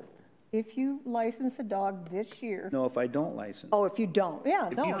 Self-report. If you license a dog this year. No, if I don't license. Oh, if you don't. Yeah,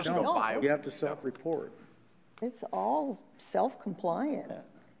 If no, you if don't, you have to self-report. It's all self-compliant.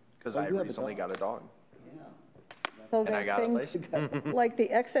 Because I recently got a dog. So And I got a license. like the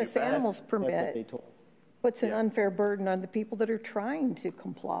excess Too bad. animals That's what permit they told. puts an unfair burden on the people that are trying to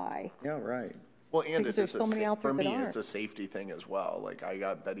comply. Yeah, right. Well, and Because it's there's so many out there for that me, aren't. it's a safety thing as well. Like I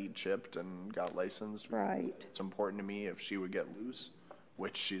got Betty chipped and got licensed. Right. It's important to me if she would get loose,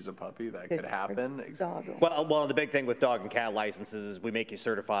 which she's a puppy, that could happen. Well, the big thing with dog and cat licenses is we make you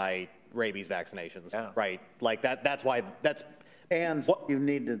certify rabies vaccinations, right? Like that's why that's. And you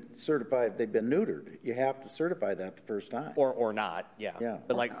need to certify if they've been neutered. You have to certify that the first time. Or not, yeah. Yeah.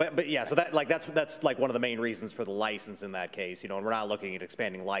 But yeah, so that's like one of the main reasons for the license in that case, and we're not looking at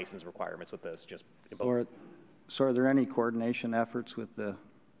expanding license requirements with this, just. So are there any coordination efforts with the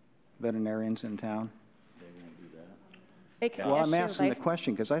veterinarians in town? Well, I'm asking the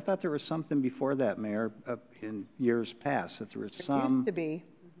question because I thought there was something before that, Mayor, in years past, that there was some. Used to be.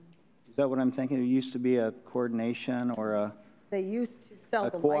 Is that what I'm thinking? There used to be a coordination or They used to sell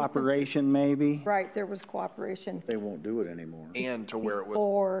the cooperation, maybe? Right, there was cooperation. They won't do it anymore. And to where it was.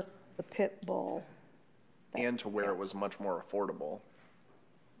 Or the pit bull. And to where it was much more affordable.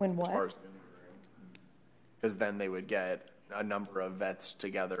 When what? Because then they would get a number of vets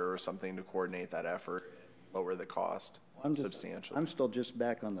together or something to coordinate that effort, lower the cost substantially. I'm still just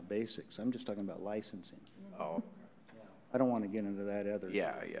back on the basics. I'm just talking about licensing. Oh. I don't want to get into that other.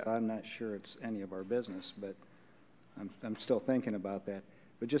 Yeah, stuff. yeah. I'm not sure it's any of our business, but I'm still thinking about that.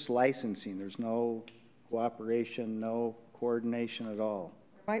 But just licensing, there's no cooperation, no coordination at all.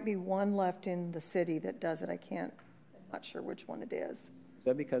 There might be one left in the city that does it. I'm not sure which one it is. Is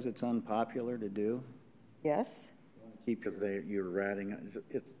that because it's unpopular to do? Yes. Because you're ratting.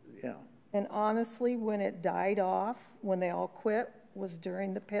 Yeah. And honestly, when it died off, when they all quit, was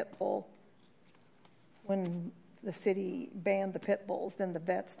during the pit bull. When the city banned the pit bulls, then the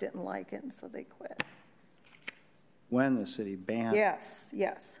vets didn't like it, and so they quit. When the city banned. Yes,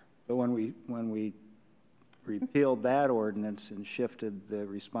 yes. But when we repealed that ordinance and shifted the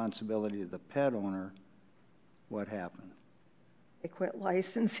responsibility to the pet owner, what happened? They quit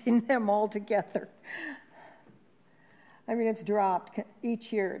licensing them altogether. I mean, it's dropped.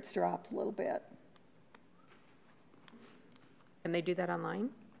 Each year it's dropped a little bit. Can they do that online?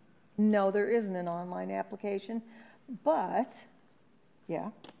 No, there isn't an online application, but, yeah,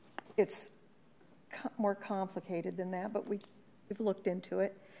 it's more complicated than that, but we've looked into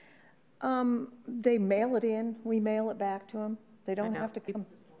it. They mail it in. We mail it back to them. They don't have to come. People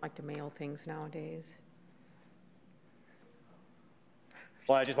like to mail things nowadays.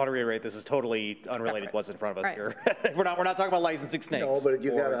 Well, I just want to reiterate, this is totally unrelated to what's in front of us Right. here. we're not talking about licensing snakes. No, but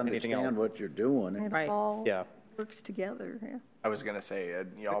you got to anything understand else. what you're doing. It all Yeah. works together. Yeah. I was going to say,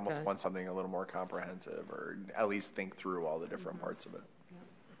 you almost Okay. want something a little more comprehensive or at least think through all the different parts of it.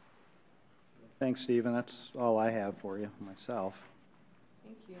 Thanks, Stephen. That's all I have for you, myself.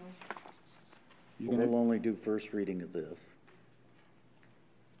 Thank you. We'll only do first reading of this.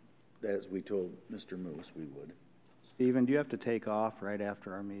 As we told Mr. Moose we would. Stephen, do you have to take off right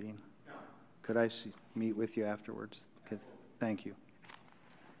after our meeting? No. Could I meet with you afterwards? Thank you.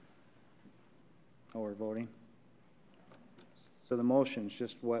 Oh, we're voting? So the motion is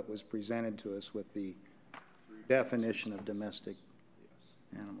just what was presented to us with the definition of domestic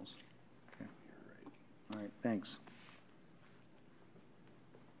animals. Okay. All right, thanks.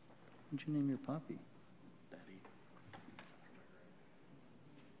 What'd you name your puppy?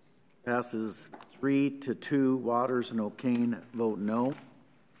 Passes 3-2. Waters and O'Kane vote no.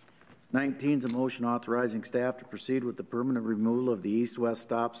 19 is a motion authorizing staff to proceed with the permanent removal of the east-west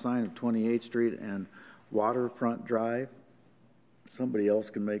stop sign of 28th Street and Waterfront Drive. Somebody else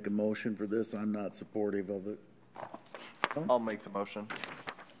can make a motion for this. I'm not supportive of it. I'll make the motion.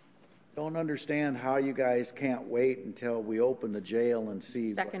 Don't understand how you guys can't wait until we open the jail and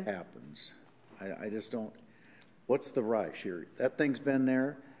see Second. what happens. I just don't. What's the rush here? That thing's been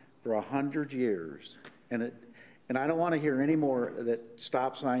there for 100 years, and I don't want to hear any more that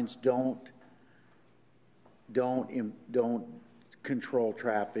stop signs don't control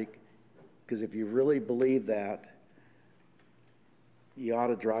traffic, because if you really believe that, you ought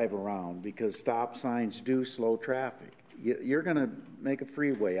to drive around, because stop signs do slow traffic. You're going to make a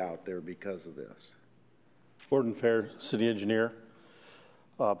freeway out there because of this. Gordon Fair, City Engineer.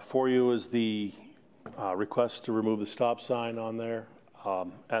 Before you is the request to remove the stop sign on there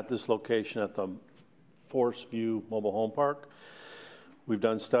at this location at the Forest View Mobile Home Park. We've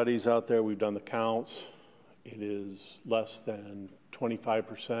done studies out there. We've done the counts. It is less than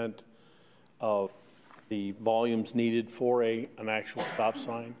 25% of the volumes needed for an actual stop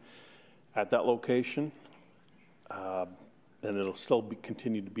sign at that location. And it'll still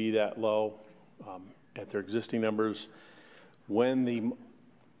continue to be that low at their existing numbers. When the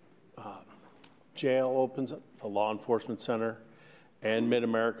jail opens up, the law enforcement center, and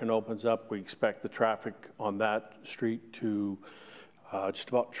Mid-American opens up, we expect the traffic on that street to just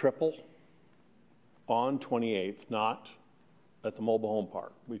about triple on 28th, not at the mobile home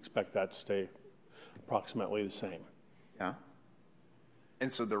park. We expect that to stay approximately the same. Yeah.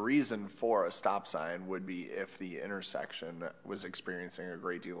 And so the reason for a stop sign would be if the intersection was experiencing a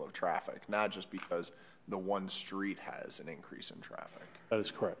great deal of traffic, not just because the one street has an increase in traffic. That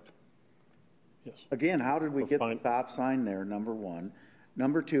is correct. Yes. Again, how did we get the stop sign there, number one?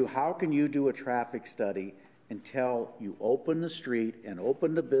 Number two, how can you do a traffic study until you open the street and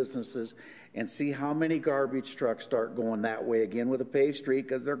open the businesses and see how many garbage trucks start going that way again with a paved street,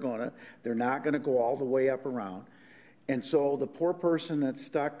 because they're not gonna go all the way up around. And so the poor person that's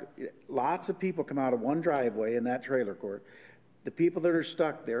stuck, lots of people come out of one driveway in that trailer court. The people that are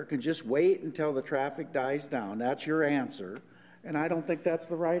stuck there can just wait until the traffic dies down. That's your answer. And I don't think that's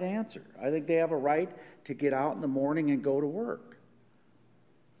the right answer. I think they have a right to get out in the morning and go to work.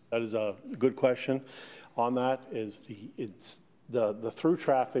 That is a good question. On that is the through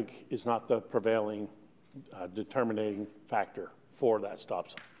traffic is not the prevailing determining factor for that stop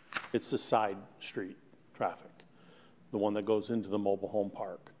sign. It's the side street traffic, the one that goes into the mobile home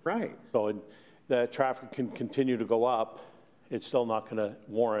park. Right. So that traffic can continue to go up. It's still not going to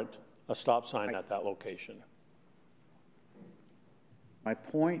warrant a stop sign at that location. My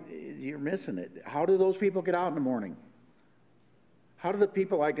point is you're missing it. How do those people get out in the morning? How do the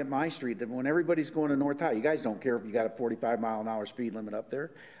people like at my street, that when everybody's going to North High, you guys don't care if you got a 45-mile-an-hour speed limit up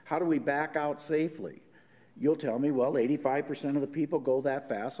there. How do we back out safely? You'll tell me, well, 85% of the people go that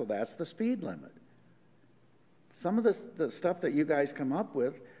fast, so that's the speed limit. Some of the stuff that you guys come up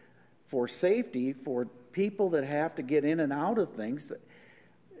with for safety, for people that have to get in and out of things,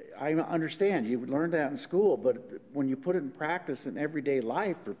 I understand you learned that in school, but when you put it in practice in everyday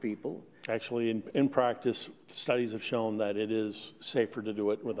life for people. Actually, in practice, studies have shown that it is safer to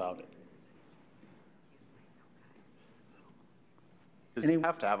do it without it. Because you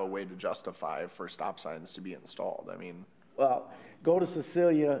have to have a way to justify for stop signs to be installed. I mean, well, go to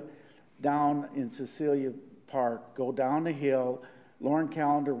Cecilia, down in Cecilia Park, go down the hill. Lauren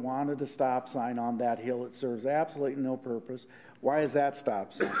Callender wanted a stop sign on that hill. It serves absolutely no purpose. Why is that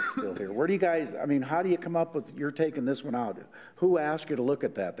stop sign still here? Where do you guys, I mean, how do you come up with, you're taking this one out? Who asked you to look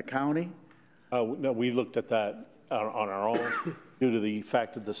at that? The county? No, we looked at that on our own due to the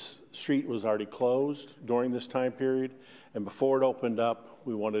fact that the street was already closed during this time period. And before it opened up,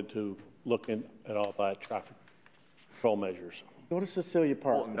 we wanted to look at all that traffic control measures. Go to Cecilia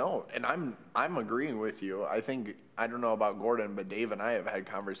Park. Well, no, and I'm agreeing with you. I think, I don't know about Gordon, but Dave and I have had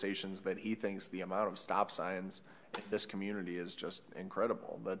conversations that he thinks the amount of stop signs in this community is just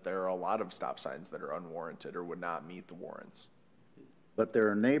incredible, that there are a lot of stop signs that are unwarranted or would not meet the warrants. But there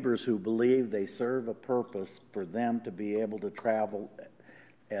are neighbors who believe they serve a purpose for them to be able to travel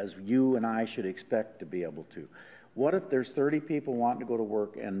as you and I should expect to be able to. What if there's 30 people wanting to go to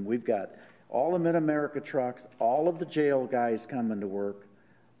work and we've got all the Mid-America trucks, all of the jail guys coming to work,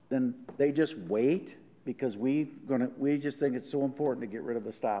 then they just wait because we just think it's so important to get rid of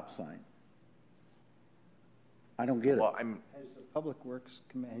the stop sign. I don't get it. Has the Public Works,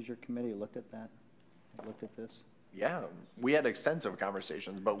 has your committee looked at that? Looked at this? Yeah, we had extensive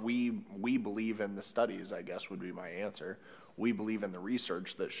conversations, but we believe in the studies, I guess would be my answer. We believe in the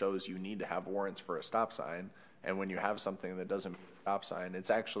research that shows you need to have warrants for a stop sign, and when you have something that doesn't meet a stop sign,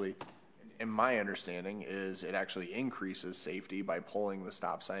 it's actually, in my understanding, is it actually increases safety by pulling the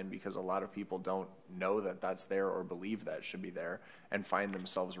stop sign because a lot of people don't know that that's there or believe that should be there and find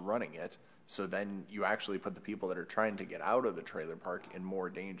themselves running it. So then you actually put the people that are trying to get out of the trailer park in more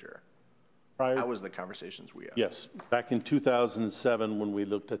danger. That was the conversations we had. Yes. Back in 2007, when we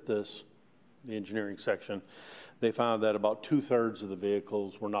looked at this, the engineering section, they found that about 2/3 of the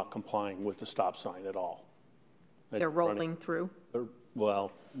vehicles were not complying with the stop sign at all. They're rolling through?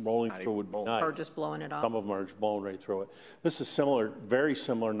 Rolling through would be nice. Or just blowing it off? Some of them are just blowing right through it. This is similar, very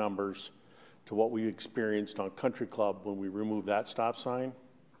similar numbers to what we experienced on Country Club when we removed that stop sign,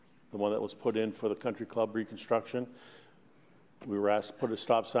 the one that was put in for the Country Club reconstruction. We were asked to put a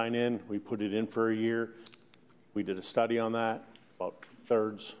stop sign in. We put it in for a year. We did a study on that. About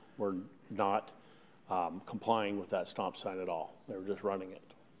 2/3 were not complying with that stop sign at all. They were just running it.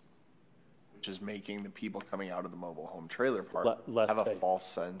 Which is making the people coming out of the mobile home trailer park have a false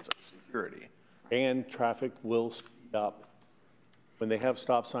sense of security. And traffic will speed up when they have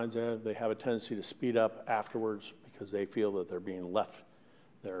stop signs there, they have a tendency to speed up afterwards because they feel that they're being left,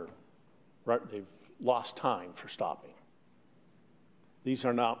 they've lost time for stopping. These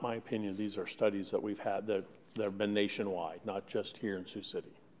are not my opinion. These are studies that we've had that have been nationwide, not just here in Sioux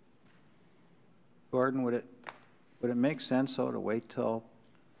City. Gordon, would it make sense, though, to wait till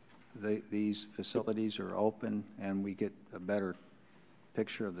these facilities are open and we get a better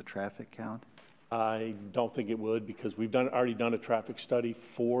picture of the traffic count? I don't think it would, because we've already done a traffic study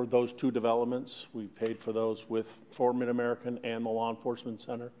for those two developments. We've paid for those for Mid-American and the Law Enforcement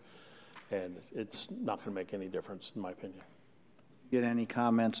Center, and it's not going to make any difference, in my opinion. Get any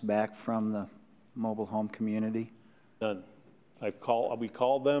comments back from the mobile home community? None. We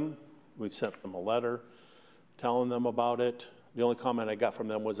called them. We've sent them a letter telling them about it. The only comment I got from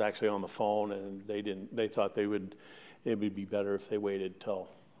them was actually on the phone, and they thought it would be better if they waited till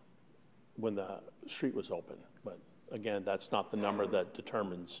when the street was open. But again, that's not the number that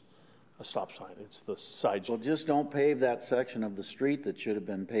determines a stop sign. It's the side. Well, just don't pave that section of the street that should have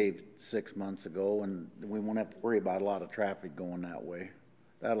been paved 6 months ago, and we won't have to worry about a lot of traffic going that way.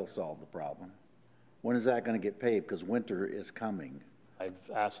 That'll solve the problem. When is that going to get paved? Because winter is coming. I've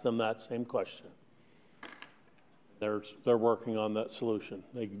asked them that same question. They're working on that solution.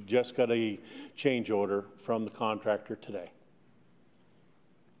 They just got a change order from the contractor today,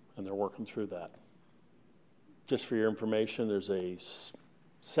 and they're working through that. Just for your information, there's a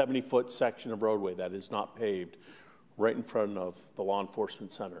 70-foot section of roadway that is not paved right in front of the Law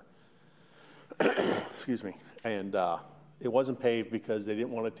Enforcement Center. Excuse me. And it wasn't paved because they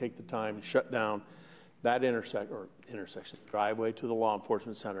didn't want to take the time to shut down that intersection, driveway to the Law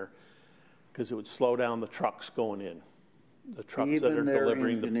Enforcement Center, because it would slow down the trucks going in. The trucks that are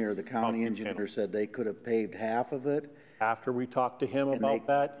delivering. The county engineer said they could have paved half of it. After we talked to him about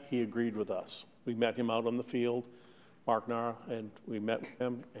that, he agreed with us. We met him out on the field, Mark Nara, and we met with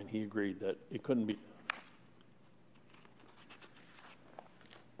him, and he agreed that it couldn't be.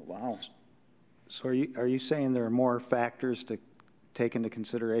 Wow. So are you saying there are more factors to take into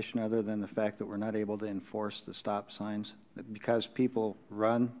consideration other than the fact that we're not able to enforce the stop signs? Because people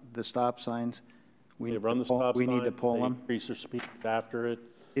run the stop signs, we need to pull them? Increase their speed after it.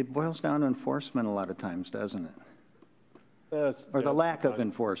 It boils down to enforcement a lot of times, doesn't it? Or the lack of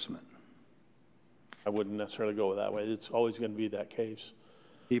enforcement. I wouldn't necessarily go that way. It's always going to be that case.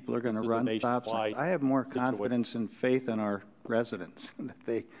 People are going to run stop signs. I have more confidence and faith in our residents that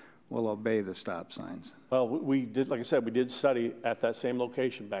they will obey the stop signs. Well, we did, like I said, we did study at that same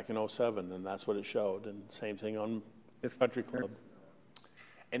location back in 2007, and that's what it showed. And same thing on Country Club.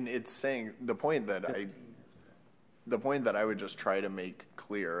 And it's saying the point that I would just try to make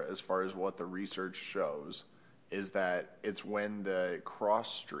clear as far as what the research shows is that it's when the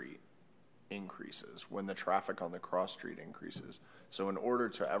cross street increases, when the traffic on the cross street increases. So in order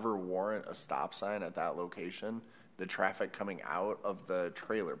to ever warrant a stop sign at that location, the traffic coming out of the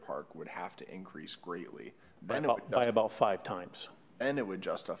trailer park would have to increase greatly. Then by about 5 times. Then it would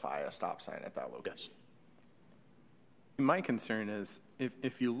justify a stop sign at that location. Yes. My concern is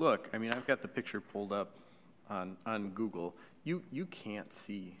if you look, I mean, I've got the picture pulled up on Google. You can't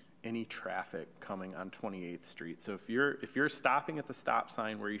see any traffic coming on 28th Street. So if you're stopping at the stop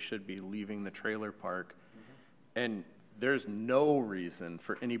sign where you should be leaving the trailer park, and there's no reason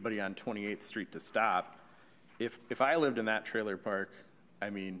for anybody on 28th Street to stop, if I lived in that trailer park,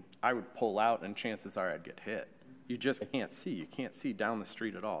 I mean, I would pull out and chances are I'd get hit. You just can't see. You can't see down the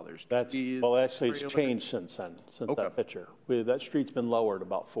street at all. Actually, it's changed since then, since that picture. That street's been lowered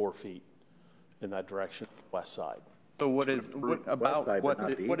about 4 feet in that direction, west side. So what is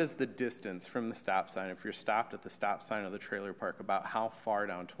the distance from the stop sign? If you're stopped at the stop sign of the trailer park, about how far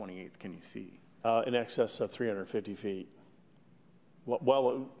down 28th can you see? In excess of 350 feet.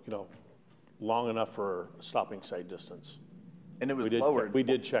 Well, long enough for stopping sight distance. And it was lowered. We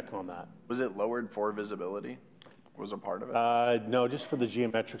did check on that. Was it lowered for visibility? Was a part of it? No, just for the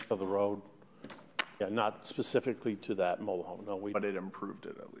geometrics of the road. Yeah, not specifically to that mobile home. No, but it improved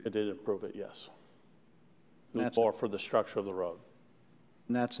it at least. It did improve it, yes. More for the structure of the road.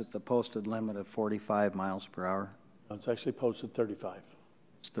 And that's at the posted limit of 45 miles per hour? It's actually posted 35.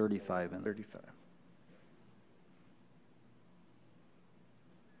 It's 35 and 35.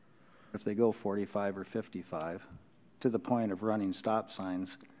 If they go 45 or 55 to the point of running stop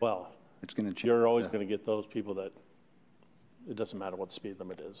signs, well, it's going to change. You're always going to get those people that it doesn't matter what the speed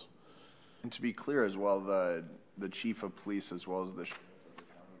limit is. And to be clear as well, the chief of police as well as the sheriff of the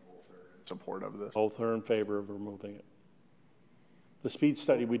county both are in support of this. Both are in favor of removing it. The speed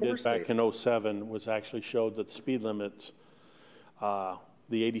study we did back in 2007 was actually showed that the speed limits, the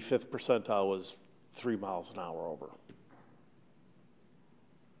 85th percentile was 3 miles an hour over.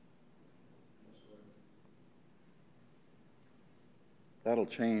 That'll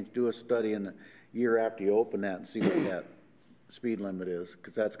change. Do a study in the year after you open that and see what that speed limit is,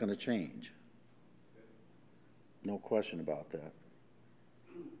 because that's going to change. No question about that.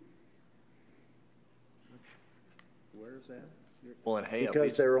 Where's that? Well, and hey,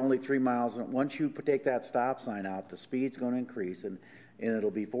 because they're only 3 miles. Once you take that stop sign out, the speed's going to increase, and it'll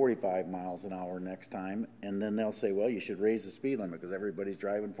be 45 miles an hour next time. And then they'll say, well, you should raise the speed limit because everybody's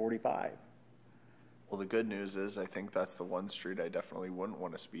driving 45. Well, the good news is I think that's the one street I definitely wouldn't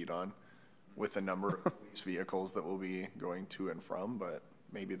want to speed on, with the number of police vehicles that will be going to and from. But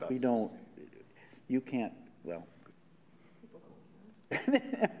maybe that you can't. Well,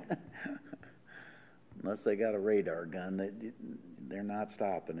 unless they got a radar gun, they're not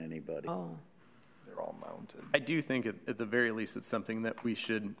stopping anybody. Oh. They're all mounted. I do think at the very least it's something that we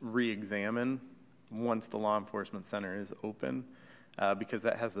should re-examine once the law enforcement center is open, because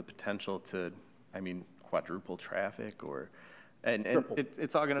that has the potential to, quadruple traffic and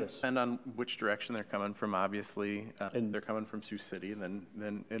it's all going to depend on which direction they're coming from, obviously. And they're coming from Sioux City, and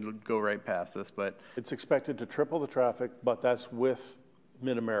then it'll go right past us. But it's expected to triple the traffic, but that's with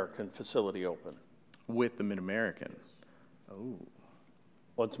Mid-American facility open. With the Mid-American. Oh.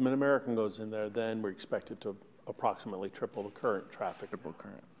 Once Mid-American goes in there, then we're expected to approximately triple the current traffic. Triple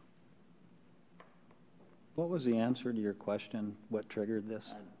current. What was the answer to your question? What triggered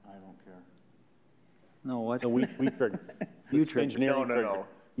this? I don't care. No, what? No, we triggered. You triggered. No.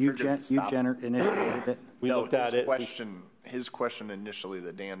 You initiated it. We looked at it. His question initially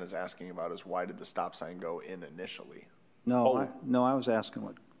that Dan is asking about is why did the stop sign go in initially? No, I was asking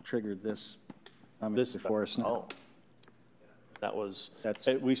what triggered this. This before us now.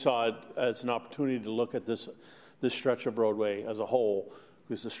 We saw it as an opportunity to look at this stretch of roadway as a whole,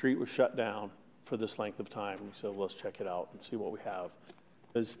 because the street was shut down for this length of time. We said, well, let's check it out and see what we have.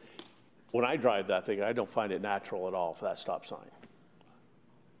 Because when I drive that thing, I don't find it natural at all for that stop sign.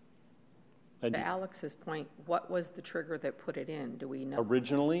 To Alex's point, what was the trigger that put it in? Do we know?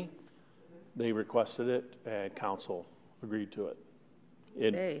 Originally, they requested it, and council agreed to it.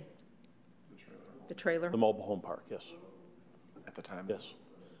 The trailer? The mobile home park, yes. At the time? Yes.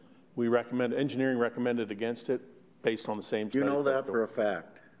 Engineering recommended against it based on the same study. You know that for a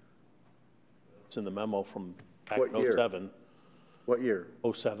fact? It's in the memo from back in 07. What year?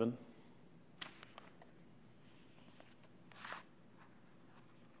 07.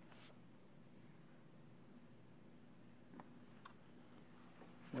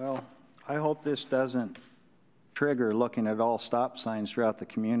 Well, I hope this doesn't trigger looking at all stop signs throughout the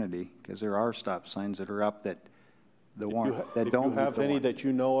community, because there are stop signs that are up that don't. If you have any that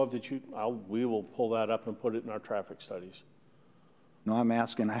you know of we will pull that up and put it in our traffic studies. No, I'm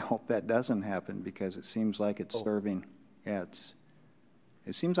asking. I hope that doesn't happen, because it seems like it's serving. Yeah,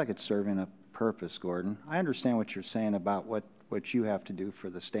 it seems like it's serving a purpose, Gordon. I understand what you're saying about what you have to do for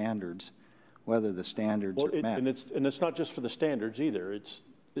the standards, whether the standards are met. And it's not just for the standards either. It's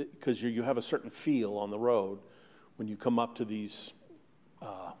because you have a certain feel on the road when you come up to these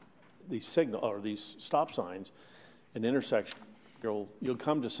signal or these stop signs, an intersection. You'll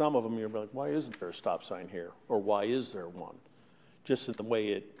come to some of them, and you'll be like, why isn't there a stop sign here, or why is there one? Just in the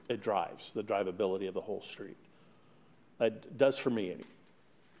way it drives, the drivability of the whole street. It does for me.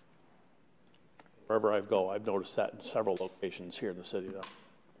 Wherever I go, I've noticed that in several locations here in the city. The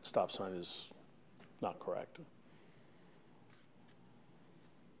stop sign is not correct.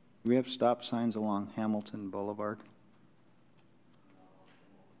 We have stop signs along Hamilton Boulevard.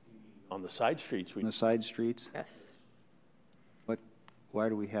 On the side streets, on the side streets. Yes. Why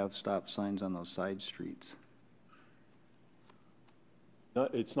do we have stop signs on those side streets? No,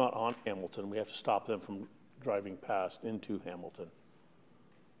 it's not on Hamilton. We have to stop them from driving past into Hamilton.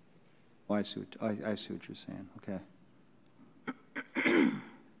 Oh, I see what you're saying. Okay.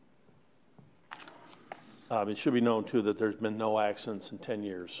 It should be known, too, that there's been no accidents in 10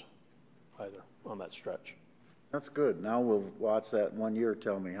 years either on that stretch. That's good. Now we'll watch that 1 year.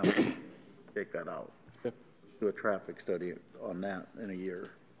 Tell me how to take that out. Okay. Do a traffic study on that in a year.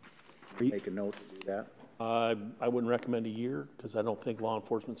 Make a note to do that. I wouldn't recommend a year, because I don't think law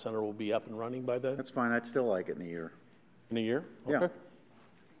enforcement center will be up and running by then. That's fine. I'd still like it in a year. In a year? Yeah. Okay.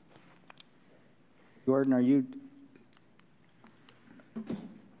 Gordon, are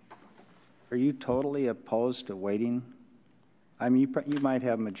you totally opposed to waiting? I mean, you might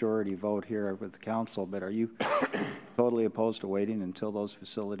have majority vote here with the council, but are you totally opposed to waiting until those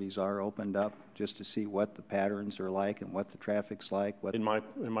facilities are opened up, just to see what the patterns are like and what the traffic's like? In my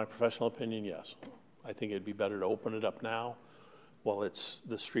professional opinion, yes. I think it'd be better to open it up now while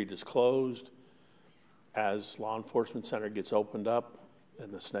the street is closed. As law enforcement center gets opened up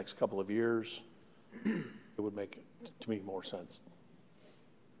in this next couple of years, it would make, to me, more sense.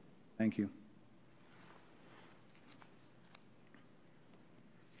 Thank you.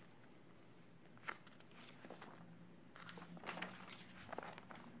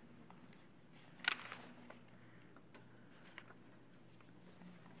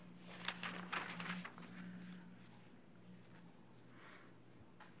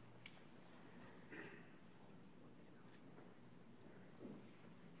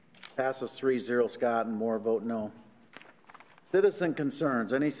 Passes 3-0, Scott, and Moore vote no. Citizen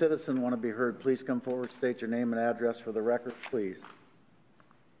concerns. Any citizen want to be heard, please come forward, state your name and address for the record, please.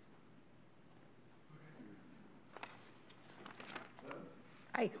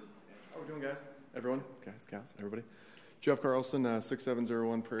 Hi. How we doing, guys? Everyone? Guys, gals, everybody. Jeff Carlson,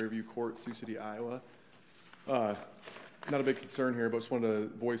 6701 Prairie View Court, Sioux City, Iowa. Not a big concern here, but just wanted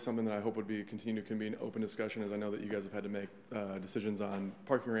to voice something that I hope would continue to be an open discussion, as I know that you guys have had to make decisions on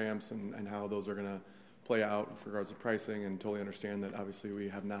parking ramps and how those are going to play out with regards to pricing, and totally understand that obviously we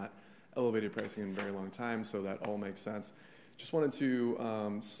have not elevated pricing in a very long time, so that all makes sense. Just wanted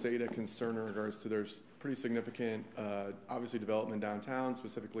to state a concern in regards to there's pretty significant, obviously, development downtown,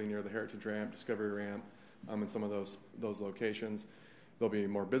 specifically near the Heritage Ramp, Discovery Ramp, and some of those locations. There'll be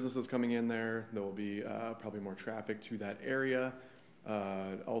more businesses coming in there. There will be probably more traffic to that area.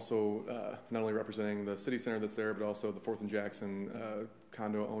 Also, not only representing the city center that's there, but also the 4th and Jackson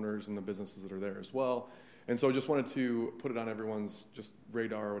condo owners and the businesses that are there as well. And so just wanted to put it on everyone's just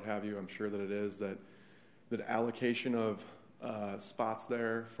radar or what have you. I'm sure that it is that allocation of spots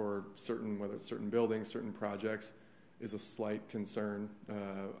there for certain, whether it's certain buildings, certain projects, is a slight concern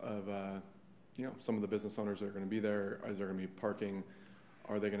of some of the business owners that are going to be there. Is there going to be parking?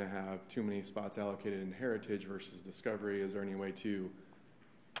 Are they going to have too many spots allocated in Heritage versus Discovery? Is there any way to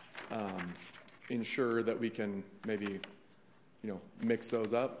ensure that we can maybe, mix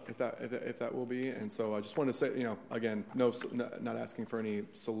those up if that will be? And so I just want to say, again, not asking for any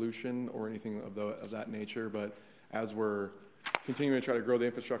solution or anything of that nature, but as we're continuing to try to grow the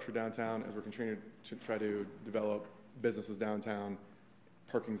infrastructure downtown, as we're continuing to try to develop businesses downtown,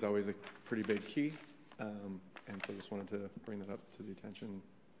 parking is always a pretty big key. And so just wanted to bring that up to the attention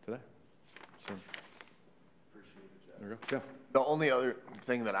today. So, appreciate it, Jeff. There we go. Yeah. The only other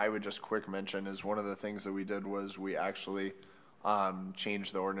thing that I would just quick mention is one of the things that we did was we actually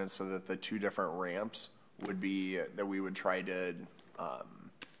changed the ordinance so that the 2 different ramps would be that we would try to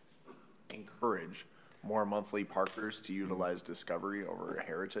encourage more monthly parkers to utilize Discovery over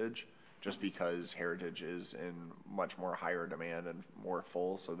Heritage, just because Heritage is in much more higher demand and more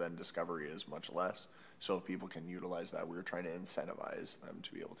full, so then Discovery is much less. So if people can utilize that, we were trying to incentivize them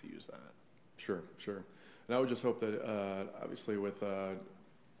to be able to use that. Sure. And I would just hope that, obviously, with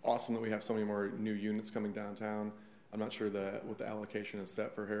awesome that we have so many more new units coming downtown. I'm not sure what the allocation is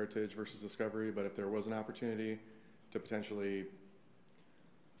set for Heritage versus Discovery, but if there was an opportunity to potentially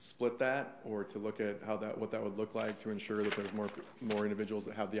split that, or to look at what that would look like to ensure that there's more individuals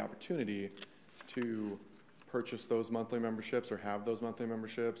that have the opportunity to purchase those monthly memberships or have those monthly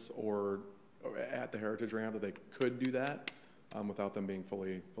memberships, or at the Heritage Ramp, that they could do that without them being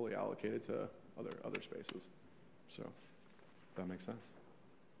fully allocated to other spaces. So if that makes sense.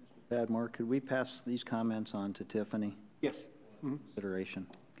 Mr. Padmore, could we pass these comments on to Tiffany? Yes. Consideration.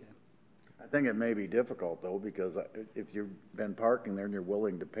 I think it may be difficult, though, because if you've been parking there and you're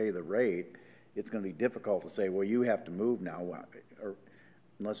willing to pay the rate, it's going to be difficult to say, well, you have to move now, or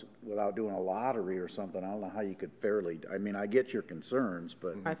unless without doing a lottery or something. I don't know how you could fairly. I mean, I get your concerns,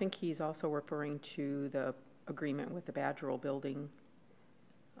 but I think he's also referring to the agreement with the Badger Roll building.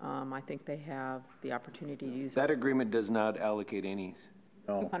 I think they have the opportunity to use that agreement. Does not allocate any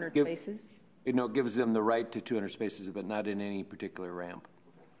 200 spaces. It gives them the right to 200 spaces, but not in any particular ramp.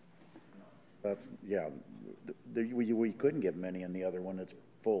 That's we couldn't give them any in the other one that's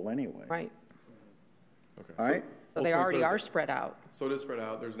full anyway. Right. Okay. All right. So they already are spread out. So it is spread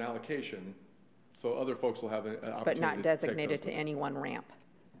out. There's an allocation, so other folks will have an opportunity. But not designated to any one ramp.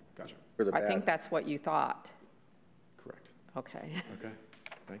 Gotcha. I think that's what you thought. Correct. Okay. Okay.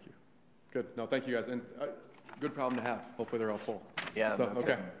 Thank you. Good. No, thank you guys, and good problem to have. Hopefully they're all full. Yeah. So,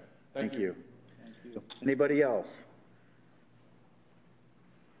 okay. Thank you. Anybody else?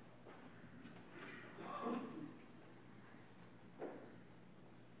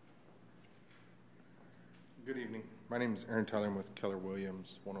 Good evening. My name is Aaron Tyler. I'm with Keller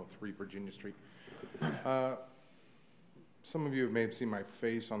Williams, 103 Virginia Street. Some of you may have seen my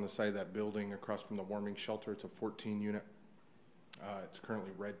face on the side of that building across from the warming shelter. It's a 14-unit. It's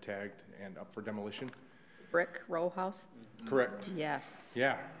currently red tagged and up for demolition. Brick row house? Correct. Yes.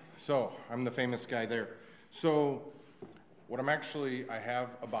 Yeah. So I'm the famous guy there. So what I have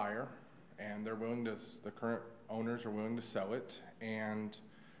a buyer, and they're willing to, the current owners are willing to sell it, and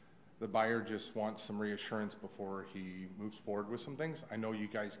The buyer just wants some reassurance before he moves forward with some things. I know you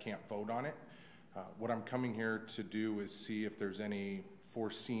guys can't vote on it. What I'm coming here to do is see if there's any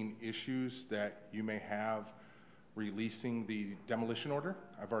foreseen issues that you may have releasing the demolition order.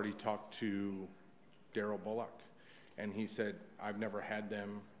 I've already talked to Daryl Bullock, and he said, I've never had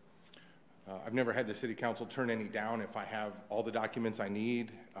the city council turn any down if I have all the documents I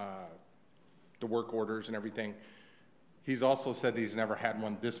need, the work orders and everything. He's also said that he's never had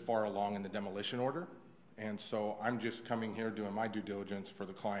one this far along in the demolition order. And so I'm just coming here doing my due diligence for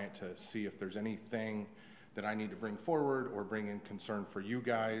the client to see if there's anything that I need to bring forward or bring in concern for you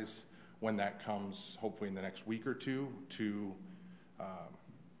guys when that comes, hopefully in the next week or two, to,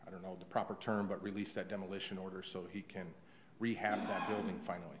 I don't know the proper term, but release that demolition order so he can rehab that building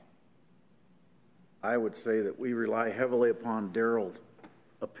finally. I would say that we rely heavily upon Daryl's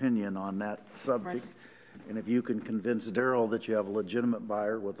opinion on that subject. Right. And if you can convince Daryl that you have a legitimate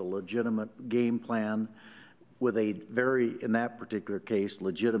buyer with a legitimate game plan, with a very, in that particular case,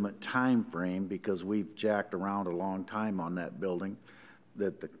 legitimate time frame, because we've jacked around a long time on that building,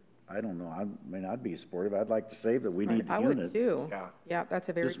 I don't know, I'd be supportive. I'd like to save that we need the unit. I would too. Yeah, that's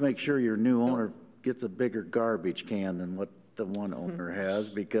a very... Just make sure your new owner gets a bigger garbage can than what the one owner has,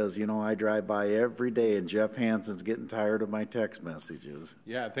 because, I drive by every day and Jeff Hansen's getting tired of my text messages.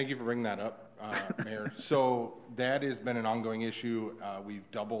 Yeah, thank you for bringing that up, Mayor. So that has been an ongoing issue. We've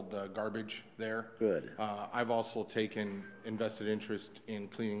doubled the garbage there. Good. I've also taken invested interest in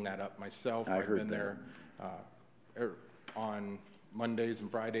cleaning that up myself. I've been there on Mondays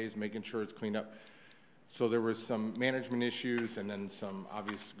and Fridays, making sure it's cleaned up. So there was some management issues and then some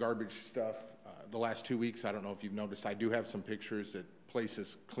obvious garbage stuff. The last 2 weeks, I don't know if you've noticed, I do have some pictures that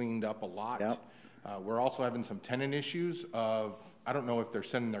places cleaned up a lot. Yep. We're also having some tenant issues of, I don't know if they're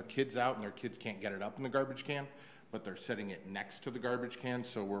sending their kids out and their kids can't get it up in the garbage can, but they're setting it next to the garbage can.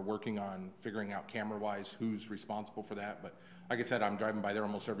 So we're working on figuring out camera-wise who's responsible for that. But like I said, I'm driving by there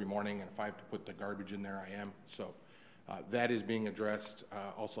almost every morning, and if I have to put the garbage in there, I am. So that is being addressed.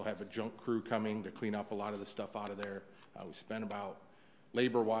 Also have a junk crew coming to clean up a lot of the stuff out of there. We spent about,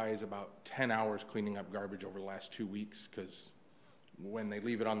 labor-wise, about 10 hours cleaning up garbage over the last 2 weeks, because when they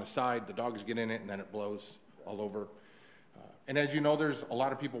leave it on the side, the dogs get in it, and then it blows all over. And as you know, there's a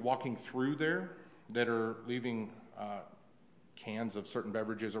lot of people walking through there that are leaving cans of certain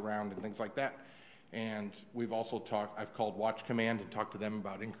beverages around and things like that. And we've also I've called Watch Command and talked to them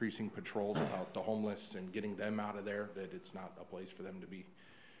about increasing patrols about the homeless and getting them out of there, that it's not a place for them to be.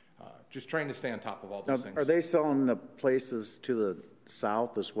 Just trying to stay on top of all those things. Are they selling the places to the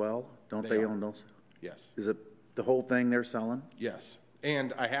south as well? Don't they own those? Yes. Is it the whole thing they're selling? Yes.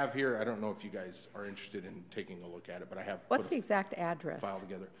 And I have here, I don't know if you guys are interested in taking a look at it, but I have What's the exact address? File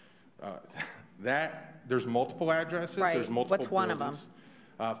together. There's multiple addresses. Right. There's multiple What's one buildings.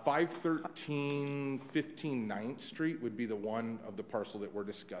 of them? 513 15 9th Street would be the one of the parcel that we're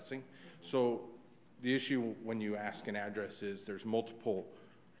discussing. So the issue when you ask an address is there's multiple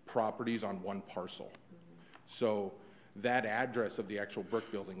properties on one parcel. So that address of the actual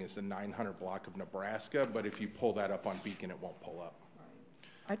brick building is the 900 block of Nebraska, but if you pull that up on Beacon, it won't pull up.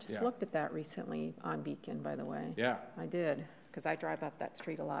 I just looked at that recently on Beacon, by the way. Yeah. I did, because I drive up that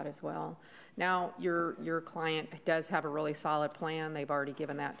street a lot as well. Now, your client does have a really solid plan. They've already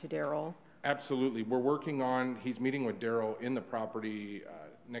given that to Daryl. Absolutely. We're working on, he's meeting with Daryl in the property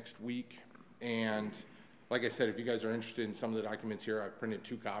next week. And like I said, if you guys are interested in some of the documents here, I've printed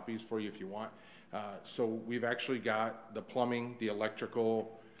 2 copies for you if you want. So we've actually got the plumbing, the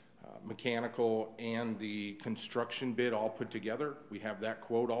electrical, mechanical, and the construction bid all put together. We have that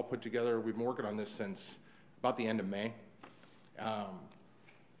quote all put together. We've been working on this since about the end of May.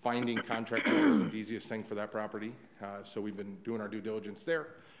 Finding contractors isn't the easiest thing for that property. So we've been doing our due diligence there.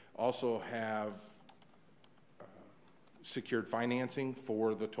 Also have secured financing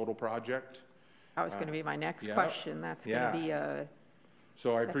for the total project. That was going to be my next question. That's going to be a...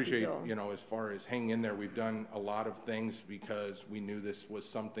 So I appreciate, as far as hanging in there, we've done a lot of things because we knew this was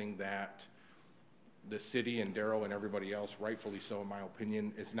something that the city and Daryl and everybody else, rightfully so in my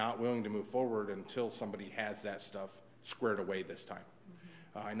opinion, is not willing to move forward until somebody has that stuff squared away this time.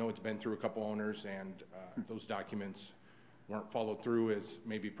 I know it's been through a couple owners and those documents weren't followed through as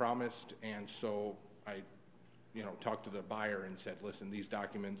maybe promised, and so I talked to the buyer and said, listen, these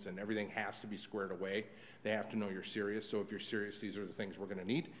documents and everything has to be squared away. They have to know you're serious. So if you're serious, these are the things we're going to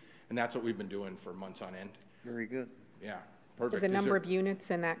need. And that's what we've been doing for months on end. Very good. Yeah, perfect. Is the number of units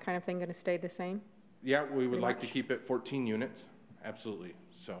and that kind of thing going to stay the same? Yeah, we would like to keep it 14 units. Absolutely.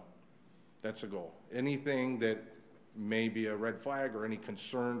 So that's the goal. Anything that may be a red flag or any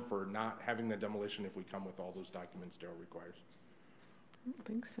concern for not having the demolition if we come with all those documents Daryl requires. don't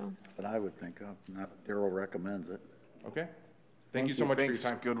think so. But I would think of. Not Daryl recommends it. Okay. Thank you so much for your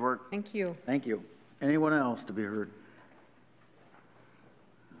time. Good work. Thank you. Thank you. Anyone else to be heard?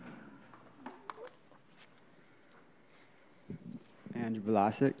 Andrew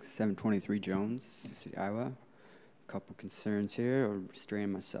Velasic, 723 Jones, Sioux City, Iowa. A couple concerns here, or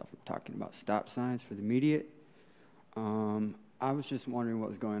restraining myself from talking about stop signs for the immediate. I was just wondering what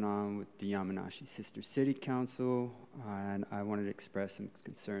was going on with the Yamanashi Sister City Council, and I wanted to express some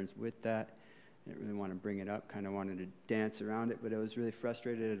concerns with that. I didn't really want to bring it up, kind of wanted to dance around it, but I was really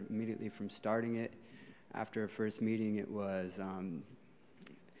frustrated immediately from starting it. After our first meeting, it was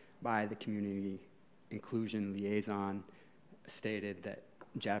by the community inclusion liaison stated that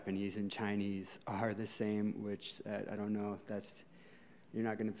Japanese and Chinese are the same, which I don't know if that's, you're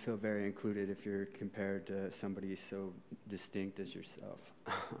not going to feel very included if you're compared to somebody so distinct as yourself.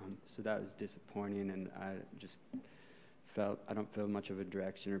 So that was disappointing, and I just felt I don't feel much of a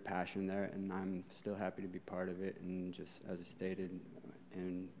direction or passion there, and I'm still happy to be part of it. And just as I stated,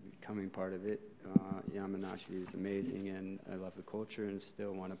 and becoming part of it, Yamanashi is amazing, and I love the culture and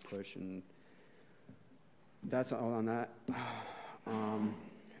still want to push, and that's all on that.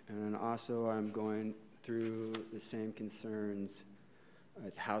 And also I'm going through the same concerns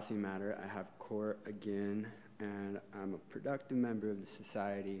with housing matter. I have court again, and I'm a productive member of the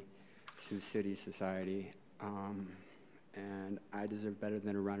society, Sioux City Society, and I deserve better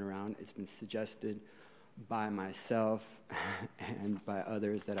than a runaround. It's been suggested by myself and by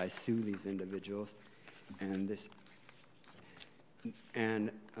others that I sue these individuals, and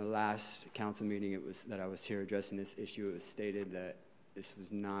the last council meeting it was that I was here addressing this issue, it was stated that this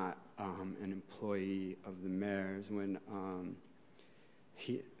was not an employee of the mayor's when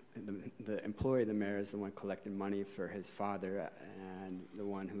the employee of the mayor is the one collecting money for his father and the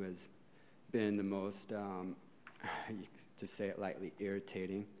one who has been the most, to say it lightly,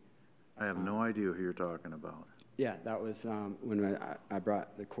 irritating. I have no idea who you're talking about. Yeah, that was when I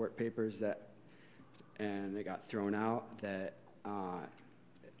brought the court papers and they got thrown out that,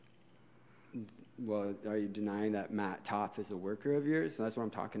 well, are you denying that Matt Toff is a worker of yours? That's what I'm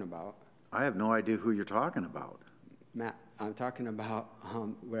talking about. I have no idea who you're talking about. Matt, I'm talking about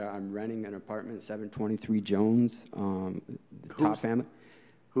where I'm renting an apartment, 723 Jones, the Toff family.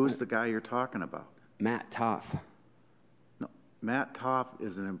 Who's the guy you're talking about? Matt Toff. No, Matt Toff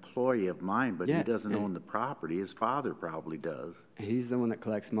is an employee of mine, but he doesn't own the property. His father probably does. He's the one that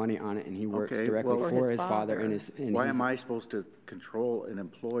collects money on it, and he works directly for his father. Why am I supposed to control an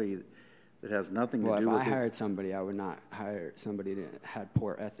employee that has nothing to do with Well, if I hired somebody, I would not hire somebody that had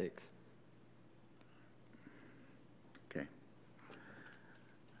poor ethics. Okay.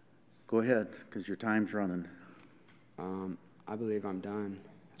 Go ahead, because your time's running. I believe I'm done.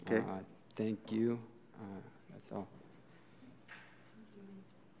 Okay. Thank you. That's all.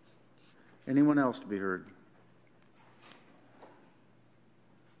 Anyone else to be heard?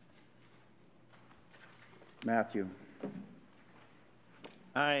 Matthew.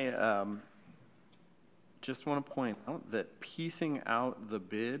 I just want to point out that piecing out the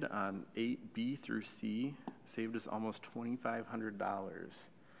bid on 8B through C saved us almost $2,500.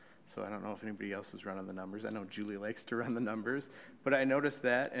 So I don't know if anybody else was running the numbers. I know Julie likes to run the numbers, but I noticed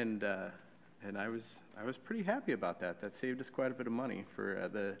that, and I was pretty happy about that. That saved us quite a bit of money for I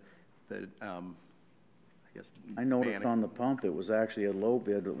guess. I noticed on the pump it was actually a low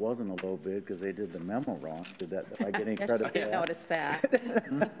bid. It wasn't a low bid because they did the memo wrong. Did I get any credit for that? I didn't notice that.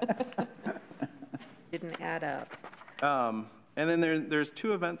 Didn't add up. And then there's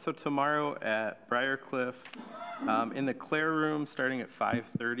two events. So tomorrow at Briarcliff, in the Clare Room, starting at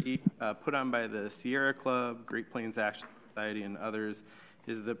 5:30, put on by the Sierra Club, Great Plains Action Society, and others,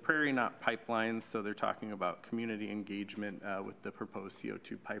 is the Prairie Knot Pipelines. So they're talking about community engagement with the proposed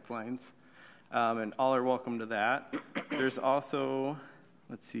CO2 pipelines. And all are welcome to that. There's also,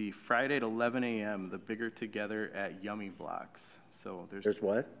 Friday at 11 a.m., the Bigger Together at Yummy Blocks. So there's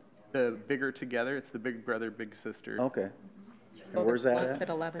what? The Bigger Together. It's the Big Brother, Big Sister. Okay. And where's that at? At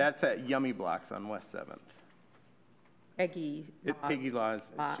 11. That's at Yummy Blocks on West 7th. Peggy. It's Peggy Laws.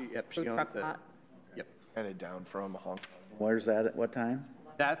 She owns it. Lot. Yep. Headed down from Hong Kong. Where's that at what time?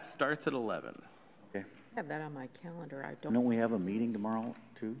 That starts at 11. Okay. I have that on my calendar. I don't. Don't we have a meeting tomorrow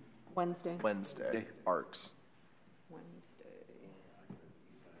too? Wednesday. Arcs. Wednesday.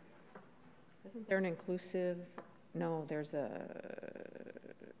 Isn't there an inclusive? No, there's a.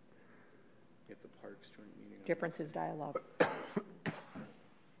 At the Parks joint meeting. Differences dialogue. Is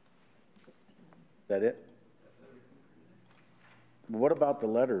that it? What about the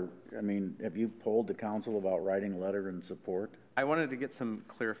letter? I mean, have you polled the council about writing a letter in support? I wanted to get some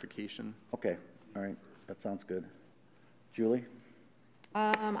clarification. Okay. All right. That sounds good. Julie?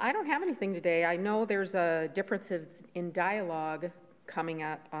 I don't have anything today. I know there's a differences in dialogue coming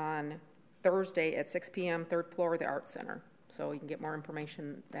up on Thursday at 6 p.m., third floor of the Art Center. So you can get more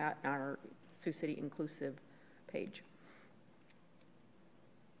information that on our Sioux City Inclusive page.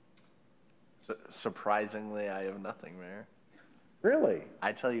 Surprisingly, I have nothing, Mayor. Really?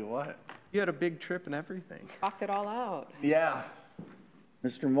 I tell you what. You had a big trip and everything. Talked it all out. Yeah.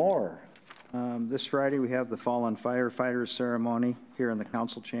 Mr. Moore. This Friday, we have the Fallen Firefighters ceremony here in the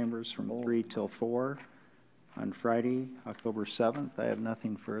council chambers from 3 till 4. On Friday, October 7th, I have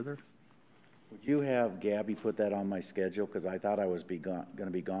nothing further. Would you have Gabby put that on my schedule? Because I thought I was going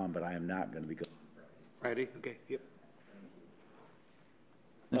to be gone, but I am not going to be gone. Friday? Okay, yep.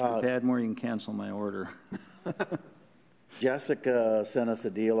 Mr. Padmore, you can cancel my order. Jessica sent us a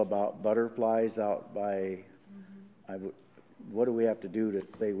deal about butterflies out by, what do we have to do to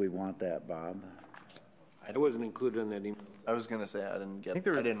say we want that, Bob? I wasn't included in that email. I was going to say I didn't get. I think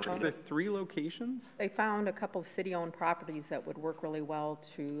there were were 3 locations. They found a couple of city-owned properties that would work really well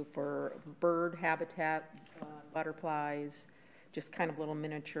for bird habitat, butterflies, just kind of little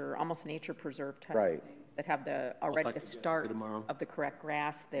miniature, almost nature preserve type things that have already the start of the correct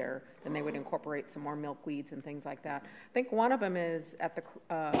grass there. Then they would incorporate some more milkweeds and things like that. I think one of them is at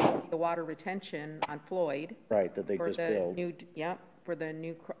the water retention on Floyd. Right, that they just built. For the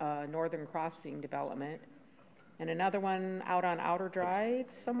new Northern Crossing development. And another one out on Outer Drive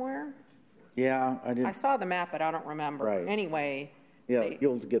somewhere. Yeah, I saw the map, but I don't remember. Right. Anyway. Yeah,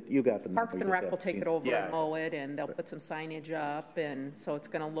 you got the map. Parks and Rec will take it over and mow it, and they'll put some signage up, and so it's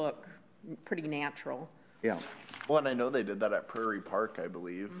going to look pretty natural. Yeah. Well, and I know they did that at Prairie Park, I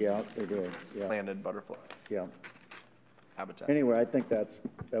believe. Yeah, they did. Yeah. Planted butterfly. Yeah. Habitat. Anyway, I think that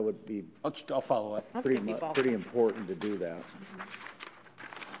would be. I'll follow up. Pretty important to do that.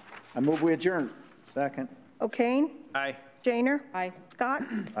 I move we adjourn. Second. O'Kane? Aye. Janer? Aye. Scott?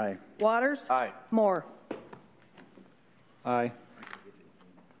 Aye. Waters? Aye. Moore? Aye.